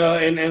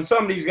 and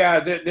some of these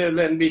guys they're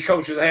letting be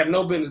coaches. They have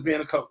no business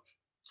being a coach.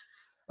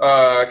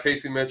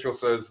 Casey Mitchell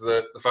says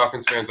that the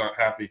Falcons fans aren't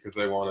happy because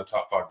they want a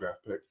top 5 draft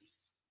pick.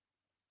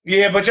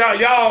 Yeah, but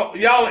y'all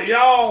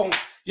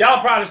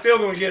probably still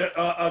gonna get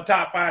a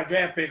top 5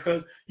 draft pick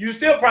because you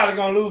still probably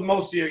gonna lose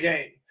most of your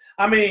game.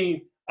 I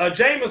mean,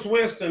 Jameis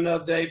Winston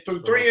they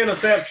threw 3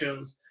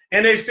 interceptions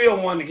and they still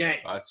won the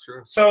game. That's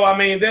true. So I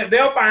mean,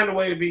 they'll find a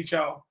way to beat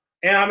y'all.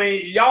 And I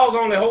mean, y'all's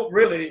only hope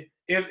really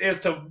is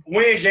to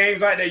win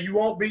games like that. You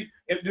won't beat.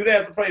 Do they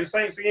have to play the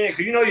Saints again?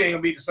 Because you know you ain't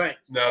gonna beat the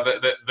Saints. No,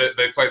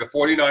 they play the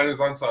 49ers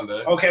on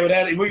Sunday. Okay, but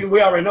that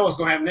we already know what's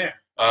gonna happen there.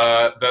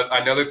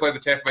 I know they play the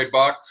Tampa Bay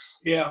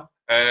Bucks. Yeah.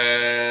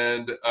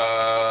 And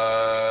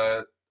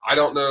I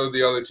don't know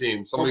the other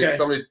team.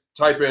 Somebody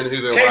type in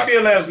who they're. Casey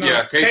will let us know.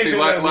 Yeah, Casey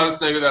let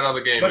us know who that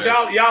other game but is.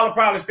 But y'all will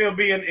probably still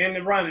be in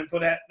the running for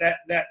that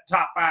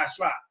top 5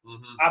 slot.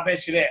 Mm-hmm. I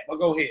bet you that. But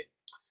go ahead.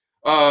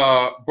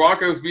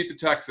 Broncos beat the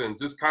Texans.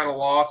 This kind of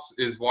loss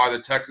is why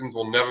the Texans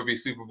will never be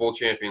Super Bowl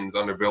champions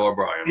under Bill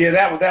O'Brien. Yeah,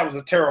 that was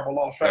a terrible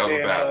loss right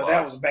there.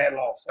 That was a bad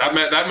loss.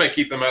 That may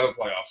keep them out of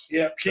the playoffs.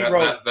 Yeah, keep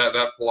rolling.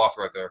 That loss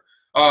right there.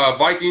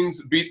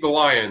 Vikings beat the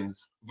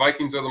Lions.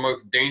 Vikings are the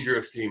most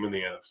dangerous team in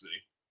the NFC.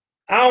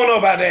 I don't know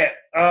about that.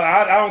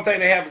 I don't think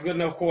they have a good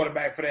enough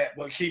quarterback for that.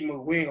 But keep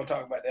moving. We ain't gonna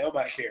talk about that.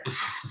 Nobody cares.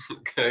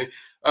 Okay.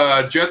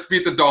 Jets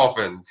beat the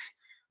Dolphins.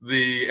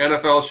 The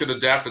NFL should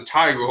adapt the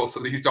tie rule so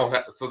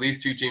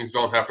these two teams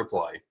don't have to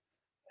play.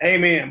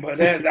 Amen. But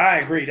I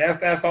agree.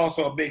 That's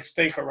also a big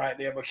stinker right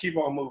there. But keep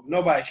on moving.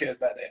 Nobody cares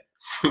about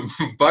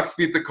that. Bucks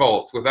beat the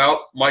Colts. Without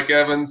Mike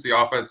Evans, the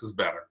offense is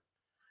better.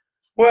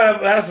 Well,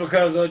 that's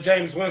because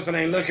James Winston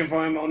ain't looking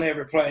for him on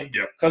every play.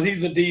 Yeah. Because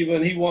he's a diva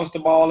and he wants the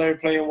ball every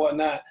play and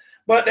whatnot.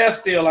 But that's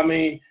still, I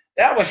mean,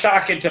 that was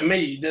shocking to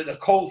me that the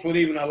Colts would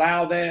even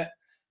allow that.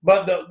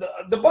 But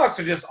the Bucks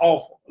are just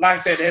awful. Like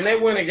I said, and they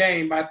win a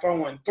game by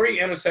throwing 3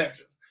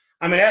 interceptions.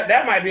 I mean,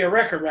 that might be a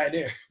record right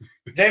there.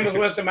 Jameis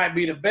Winston might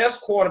be the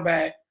best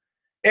quarterback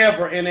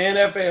ever in the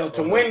NFL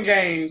to win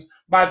games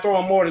by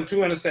throwing more than 2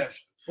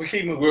 interceptions. We'll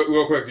keep moving.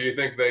 Real quick, do you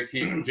think they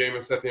keep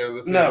Jameis at the end of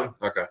the season? No.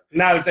 Okay.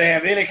 Not if they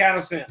have any kind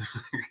of sense.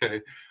 Okay.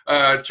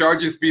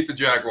 Chargers beat the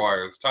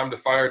Jaguars. Time to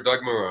fire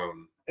Doug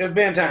Marrone. It's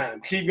been time.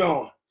 Keep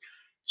going.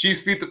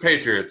 Chiefs beat the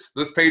Patriots.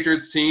 This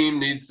Patriots team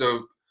needs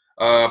to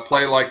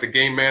play like the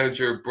game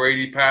manager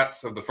Brady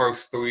Pats of the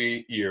first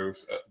 3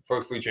 years,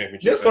 first 3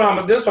 championships. This what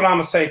I'm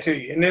gonna say to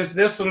you, and this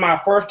was my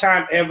first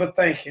time ever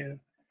thinking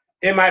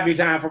it might be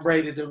time for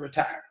Brady to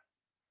retire,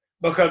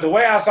 because the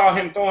way I saw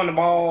him throwing the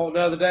ball the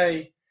other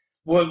day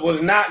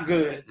was not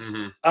good.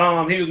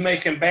 Mm-hmm. He was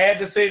making bad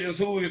decisions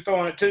who he was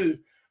throwing it to,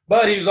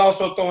 but he was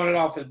also throwing it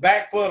off his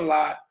back foot a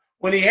lot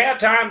when he had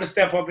time to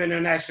step up in there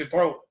and actually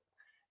throw it.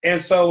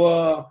 And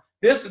so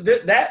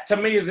that to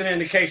me is an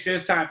indication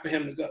it's time for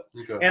him to go.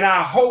 Okay. And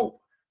I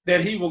hope that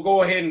he will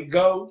go ahead and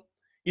go,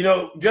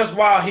 just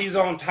while he's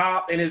on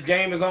top and his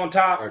game is on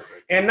top, okay,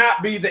 and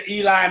not be the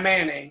Eli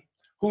Manning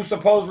who's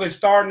supposedly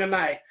starting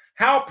tonight.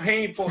 How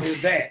painful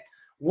is that?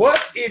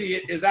 What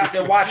idiot is out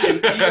there watching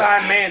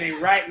Eli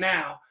Manning right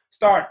now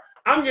start?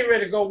 I'm getting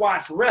ready to go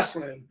watch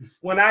wrestling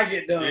when I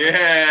get done.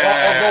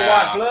 Yeah. Or go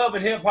watch Love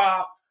and Hip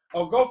Hop,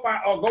 or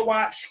go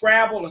watch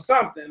Scrabble or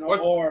something,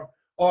 or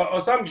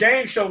some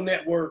game show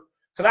network.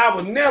 Because I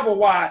would never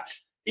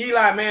watch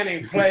Eli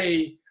Manning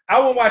play. I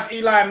wouldn't watch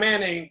Eli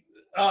Manning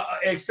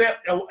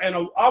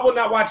I would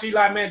not watch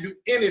Eli Manning do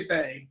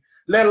anything,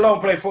 let alone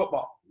play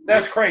football.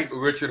 That's crazy.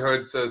 Richard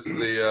Hood says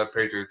the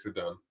Patriots are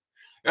done.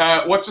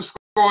 What's the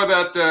score of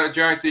that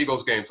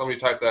Giants-Eagles game? Somebody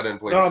type that in,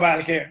 please.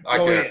 Nobody care.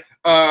 Go ahead.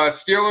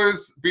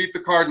 Steelers beat the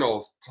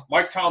Cardinals.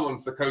 Mike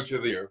Tomlin's the coach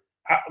of the year.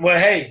 Well,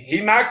 hey, he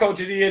my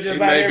coach of the year just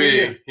about every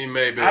year. He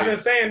may be. I've been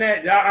saying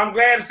that. I'm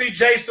glad to see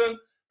Jason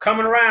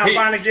coming around,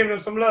 finally giving him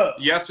some love.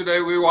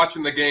 Yesterday we were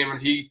watching the game,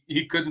 and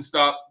he couldn't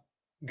stop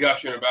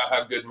gushing about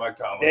how good Mike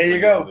Tomlin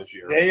is this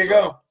year. There you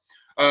go.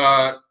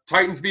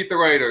 Titans beat the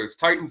Raiders.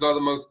 Titans are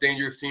the most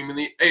dangerous team in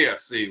the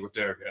AFC with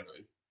Derrick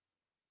Henry.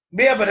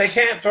 Yeah, but they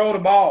can't throw the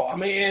ball. I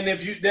mean, and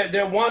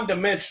they're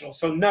one-dimensional.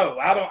 So no,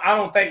 I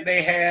don't think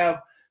they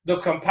have the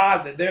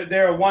composite.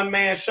 They're a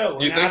one-man show.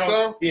 You think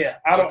so? Yeah,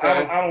 I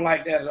don't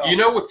like that at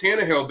all. With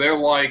Tannehill, they're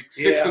like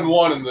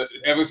 6-1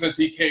 ever since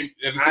he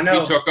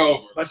took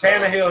over. But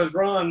Tannehill has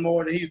run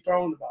more than he's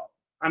thrown the ball.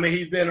 I mean,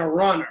 he's been a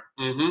runner,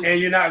 and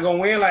you're not gonna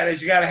win like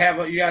that. You gotta have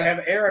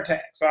an air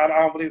attack. So I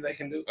don't believe they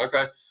can do it.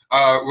 Okay.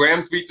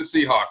 Rams beat the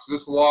Seahawks.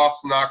 This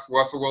loss knocks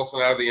Russell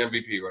Wilson out of the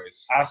MVP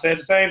race. I said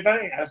the same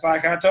thing. That's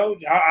like I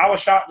told you. I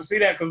was shocked to see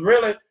that because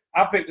really,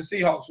 I picked the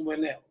Seahawks to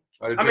win that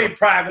one. I mean,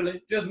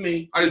 privately, just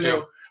me. I did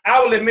too. I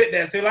will admit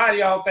that. See, a lot of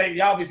y'all think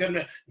y'all be saying,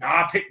 "No,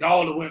 I picked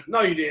all the win."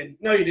 No, you didn't.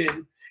 No, you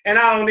didn't. And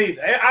I don't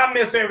either. I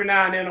miss every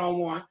now and then on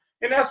one,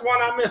 and that's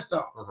one I missed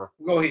on.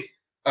 Go ahead.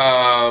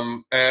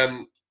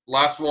 And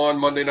last one,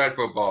 Monday Night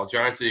Football,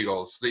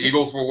 Giants-Eagles. The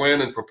Eagles will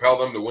win and propel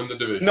them to win the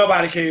division.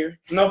 Nobody cares.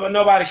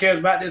 Nobody cares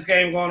about this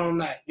game going on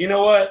tonight. You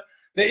know what?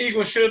 The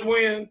Eagles should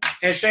win,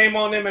 and shame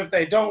on them if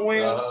they don't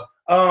win.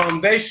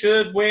 They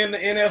should win the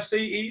NFC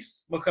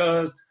East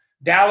because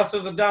Dallas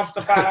is a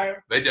dumpster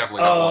fire. They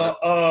definitely don't want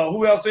it.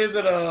 Who else is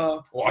it?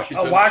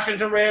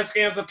 Washington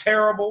Redskins are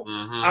terrible.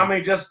 I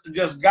mean,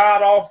 just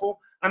god awful.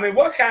 I mean,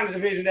 what kind of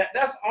division?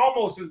 That's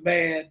almost as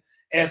bad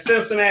as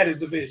Cincinnati's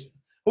division.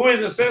 Who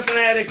is it?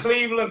 Cincinnati,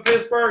 Cleveland,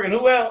 Pittsburgh, and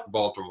who else?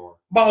 Baltimore.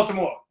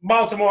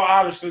 Baltimore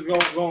obviously is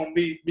going to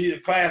be the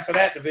class of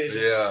that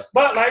division. Yeah.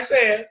 But like I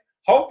said,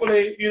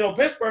 hopefully,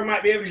 Pittsburgh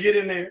might be able to get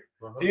in there.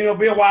 Be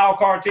a wild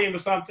card team or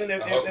something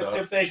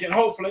if they can.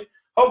 Hopefully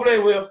they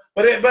will.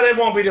 But it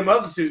won't be them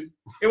other two.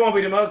 It won't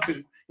be them other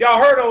two. Y'all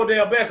heard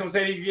Odell Beckham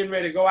say he's getting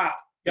ready to go out.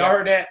 Y'all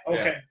heard that?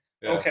 Okay.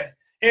 Yeah. Okay.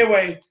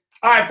 Anyway,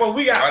 all right, folks,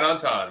 we got right on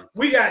time.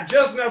 We got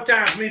just enough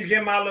time for me to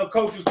get my little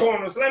coach's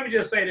corner. So let me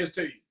just say this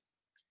to you.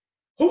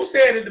 Who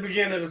said at the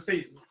beginning of the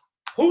season?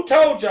 Who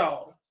told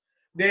y'all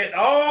that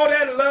all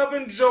that love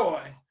and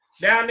joy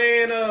down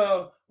there in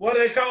what do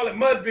they call it,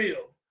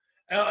 Mudville?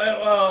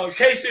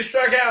 Casey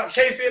struck out.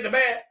 Casey at the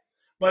bat,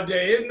 but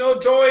there is no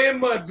joy in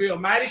Mudville.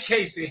 Mighty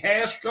Casey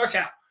has struck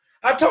out.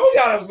 I told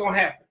y'all that was gonna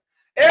happen.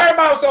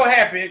 Everybody was so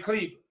happy in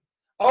Cleveland.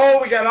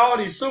 Oh, we got all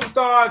these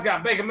superstars.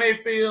 Got Baker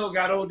Mayfield.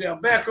 Got Odell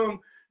Beckham.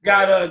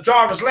 Got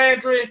Jarvis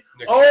Landry.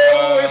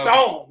 It's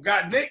on.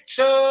 Got Nick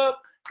Chubb.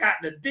 Got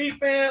the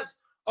defense.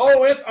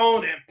 Oh, it's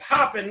on and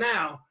popping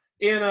now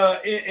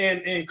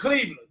in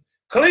Cleveland.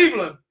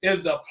 Cleveland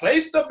is the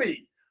place to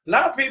be. A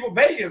lot of people,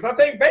 I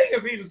think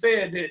Vegas even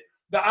said that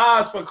the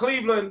odds for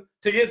Cleveland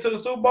to get to the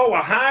Super Bowl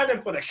are higher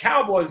than for the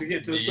Cowboys to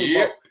get to the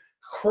Super Bowl.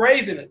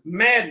 Craziness,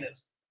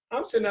 madness.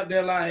 I'm sitting up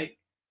there like,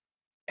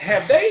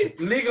 have they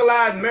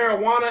legalized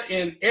marijuana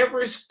in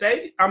every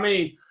state? I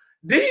mean,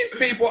 these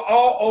people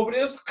all over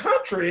this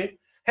country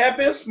have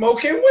been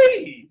smoking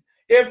weed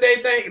if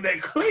they think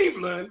that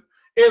Cleveland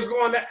is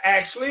going to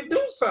actually do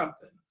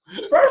something.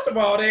 First of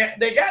all,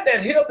 they got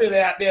that hillbilly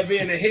out there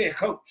being the head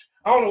coach.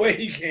 I don't know where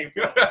he came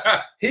from.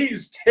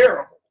 He's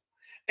terrible.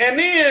 And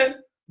then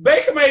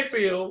Baker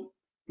Mayfield,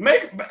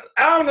 I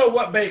don't know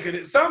what Baker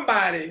did.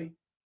 Somebody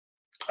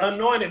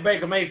anointed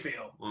Baker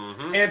Mayfield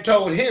and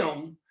told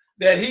him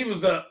that he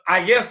was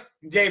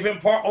gave him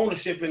part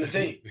ownership in the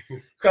team.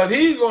 Because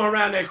he's going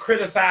around there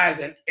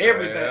criticizing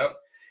everything. Yep.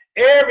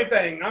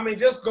 Everything. I mean,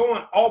 just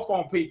going off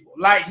on people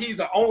like he's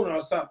an owner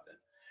or something.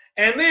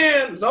 And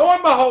then, lo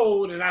and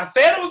behold, and I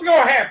said it was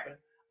going to happen.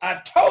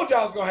 I told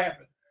y'all it was going to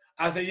happen.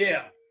 I said,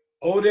 yeah,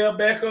 Odell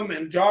Beckham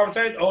and Jarvis,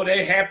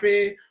 they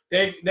happy.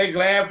 They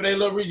glad for their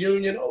little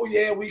reunion. Oh,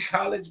 yeah, we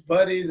college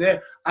buddies.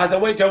 I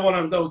said, wait till one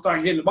of them don't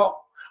start getting the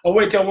ball. Or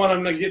wait till one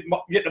of them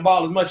get the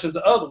ball as much as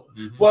the other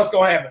one. What's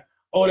going to happen?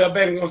 Odell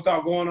Beckham going to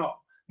start going off.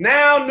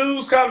 Now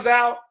news comes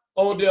out.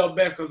 Odell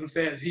Beckham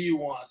says he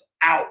wants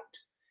out.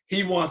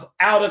 He wants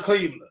out of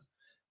Cleveland.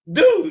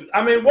 Dude,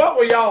 I mean, what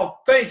were y'all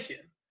thinking?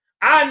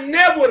 I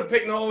never would have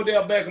picked no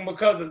Odell Beckham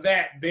because of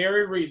that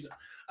very reason.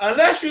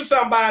 Unless you're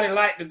somebody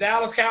like the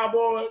Dallas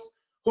Cowboys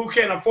who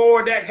can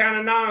afford that kind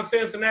of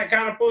nonsense and that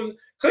kind of food.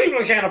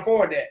 Cleveland can't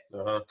afford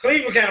that.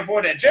 Cleveland can't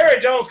afford that. Jerry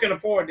Jones can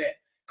afford that.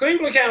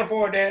 Cleveland can't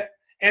afford that.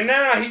 And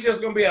now he's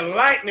just going to be a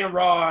lightning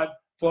rod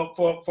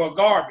for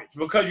garbage.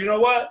 Because you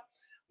know what?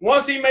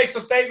 Once he makes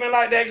a statement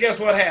like that, guess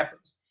what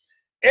happens?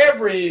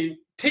 Every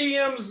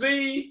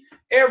TMZ,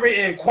 every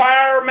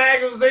Inquirer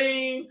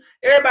magazine,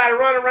 everybody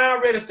running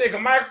around ready to stick a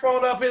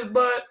microphone up his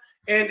butt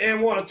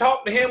and want to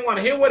talk to him, want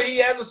to hear what he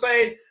has to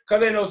say, because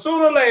they know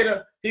sooner or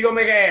later he's going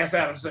to make an ass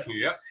out of himself.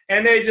 Yep.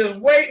 And they just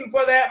waiting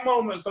for that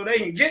moment so they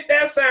can get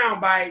that sound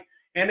bite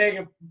and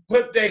they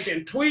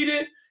can tweet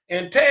it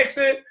and text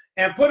it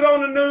and put it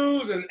on the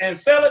news and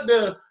sell it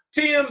to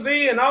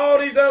TMZ and all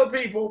these other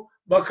people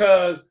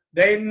because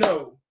they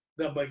know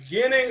the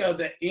beginning of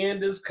the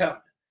end is coming.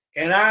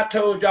 And I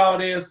told y'all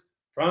this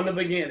from the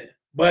beginning.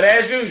 But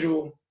as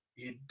usual,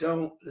 you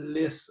don't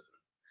listen.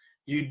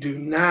 You do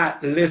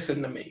not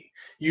listen to me.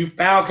 You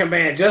Falcon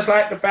fan, just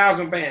like the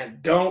Falcon fan,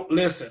 don't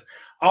listen.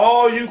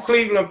 All you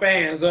Cleveland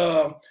fans,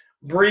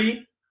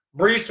 Bree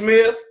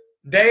Smith,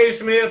 Dave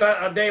Smith,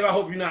 Dave, I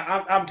hope you're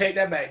not. I'm take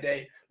that back,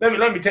 Dave.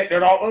 Let me take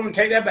that off. Let me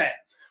take that back.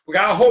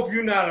 Because I hope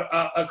you're not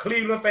a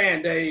Cleveland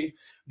fan, Dave.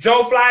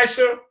 Joe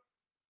Fleischer,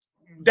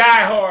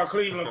 diehard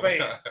Cleveland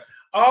fan.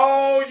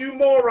 All you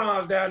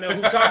morons down there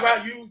who talk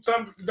about you,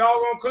 some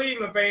doggone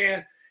Cleveland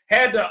fan,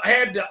 had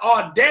the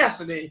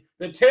audacity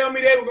to tell me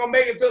they were gonna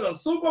make it to the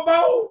Super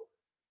Bowl.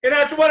 And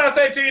that's what I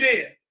say to you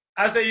then.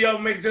 I say you're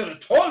gonna make it to the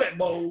toilet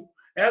bowl.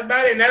 That's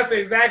about it. And that's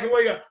exactly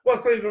what you got.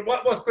 What's Cleveland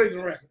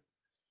record?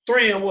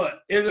 3 and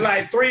what? Is it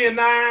like 3 and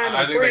 9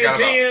 or 3 and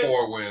 10?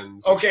 4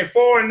 wins. Okay,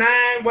 4 and 9,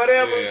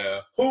 whatever. Yeah.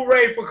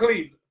 Hooray for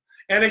Cleveland.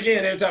 And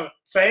again, they're talking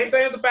same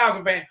thing as the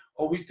Falcon fan.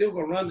 Oh, we still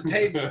gonna run the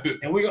table.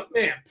 And we go,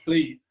 man,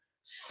 please.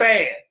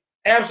 Sad.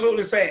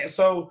 Absolutely sad.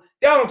 So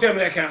y'all don't tell me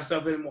that kind of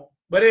stuff anymore.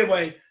 But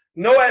anyway,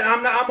 no,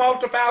 I'm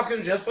off the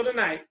Falcons just for the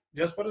night.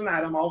 Just for the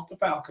night, I'm off the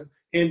Falcon.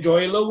 Enjoy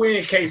your little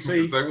win,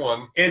 KC. They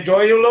won.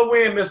 Enjoy your little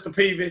win, Mr.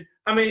 Peavy.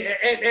 I mean,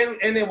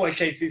 and then what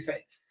KC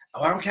say?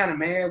 Oh, I'm kind of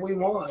mad we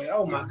won.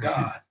 Oh, my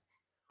God.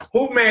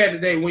 Who mad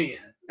did they win?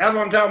 That's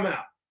what I'm talking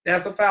about.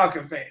 That's a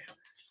Falcon fan.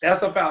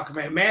 That's a Falcon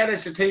fan. Mad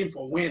at your team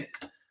for winning.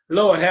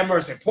 Lord have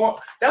mercy.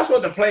 That's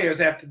what the players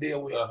have to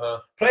deal with.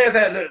 Players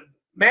have to,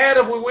 mad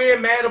if we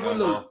win, mad if we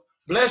lose.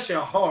 Bless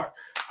your heart.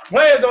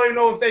 Players don't even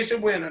know if they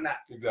should win or not.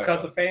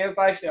 Because the fans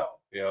like y'all.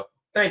 Yeah.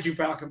 Thank you,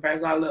 Falcon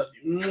fans. I love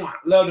you. Mwah.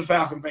 Love the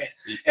Falcon fans.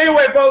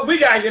 Anyway, folks, we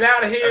gotta get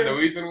out of here. And the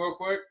reason, real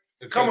quick,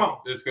 Come on.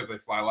 It's because they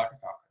fly like a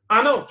falcon.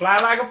 I know, fly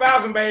like a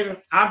falcon, baby.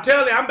 I'm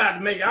telling you, I'm about to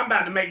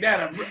make that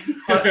up.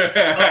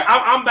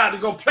 I'm about to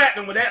go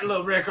platinum with that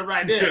little record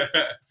right there.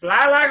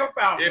 Fly like a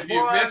falcon. If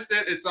you missed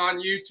it, it's on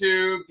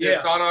YouTube. Yeah.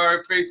 It's on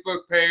our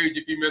Facebook page.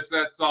 If you missed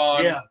that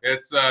song,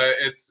 it's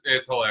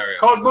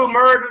hilarious. Coach Boo,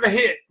 murder the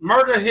hit,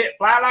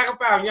 fly like a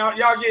falcon.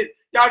 Y'all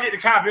get the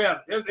copy of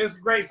it. It's a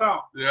great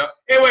song. Yeah.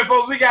 Anyway,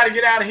 folks, we got to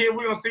get out of here.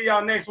 We're gonna see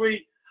y'all next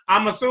week.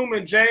 I'm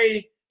assuming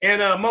Jay and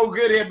Mo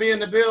Goody will be in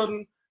the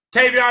building.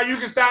 Tavion, you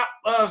can stop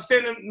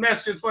sending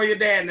messages for your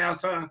dad now,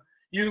 son.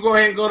 You can go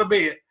ahead and go to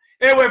bed.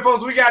 Anyway,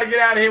 folks, we got to get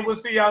out of here. We'll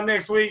see y'all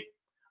next week.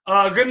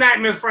 Good night,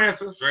 Miss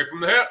Francis. Straight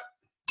from the hip.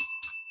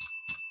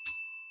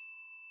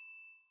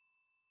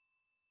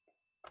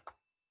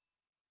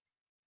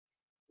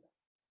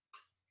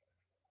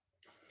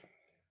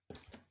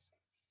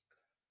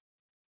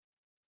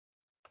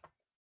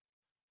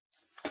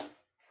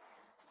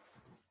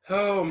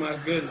 Oh, my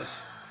goodness.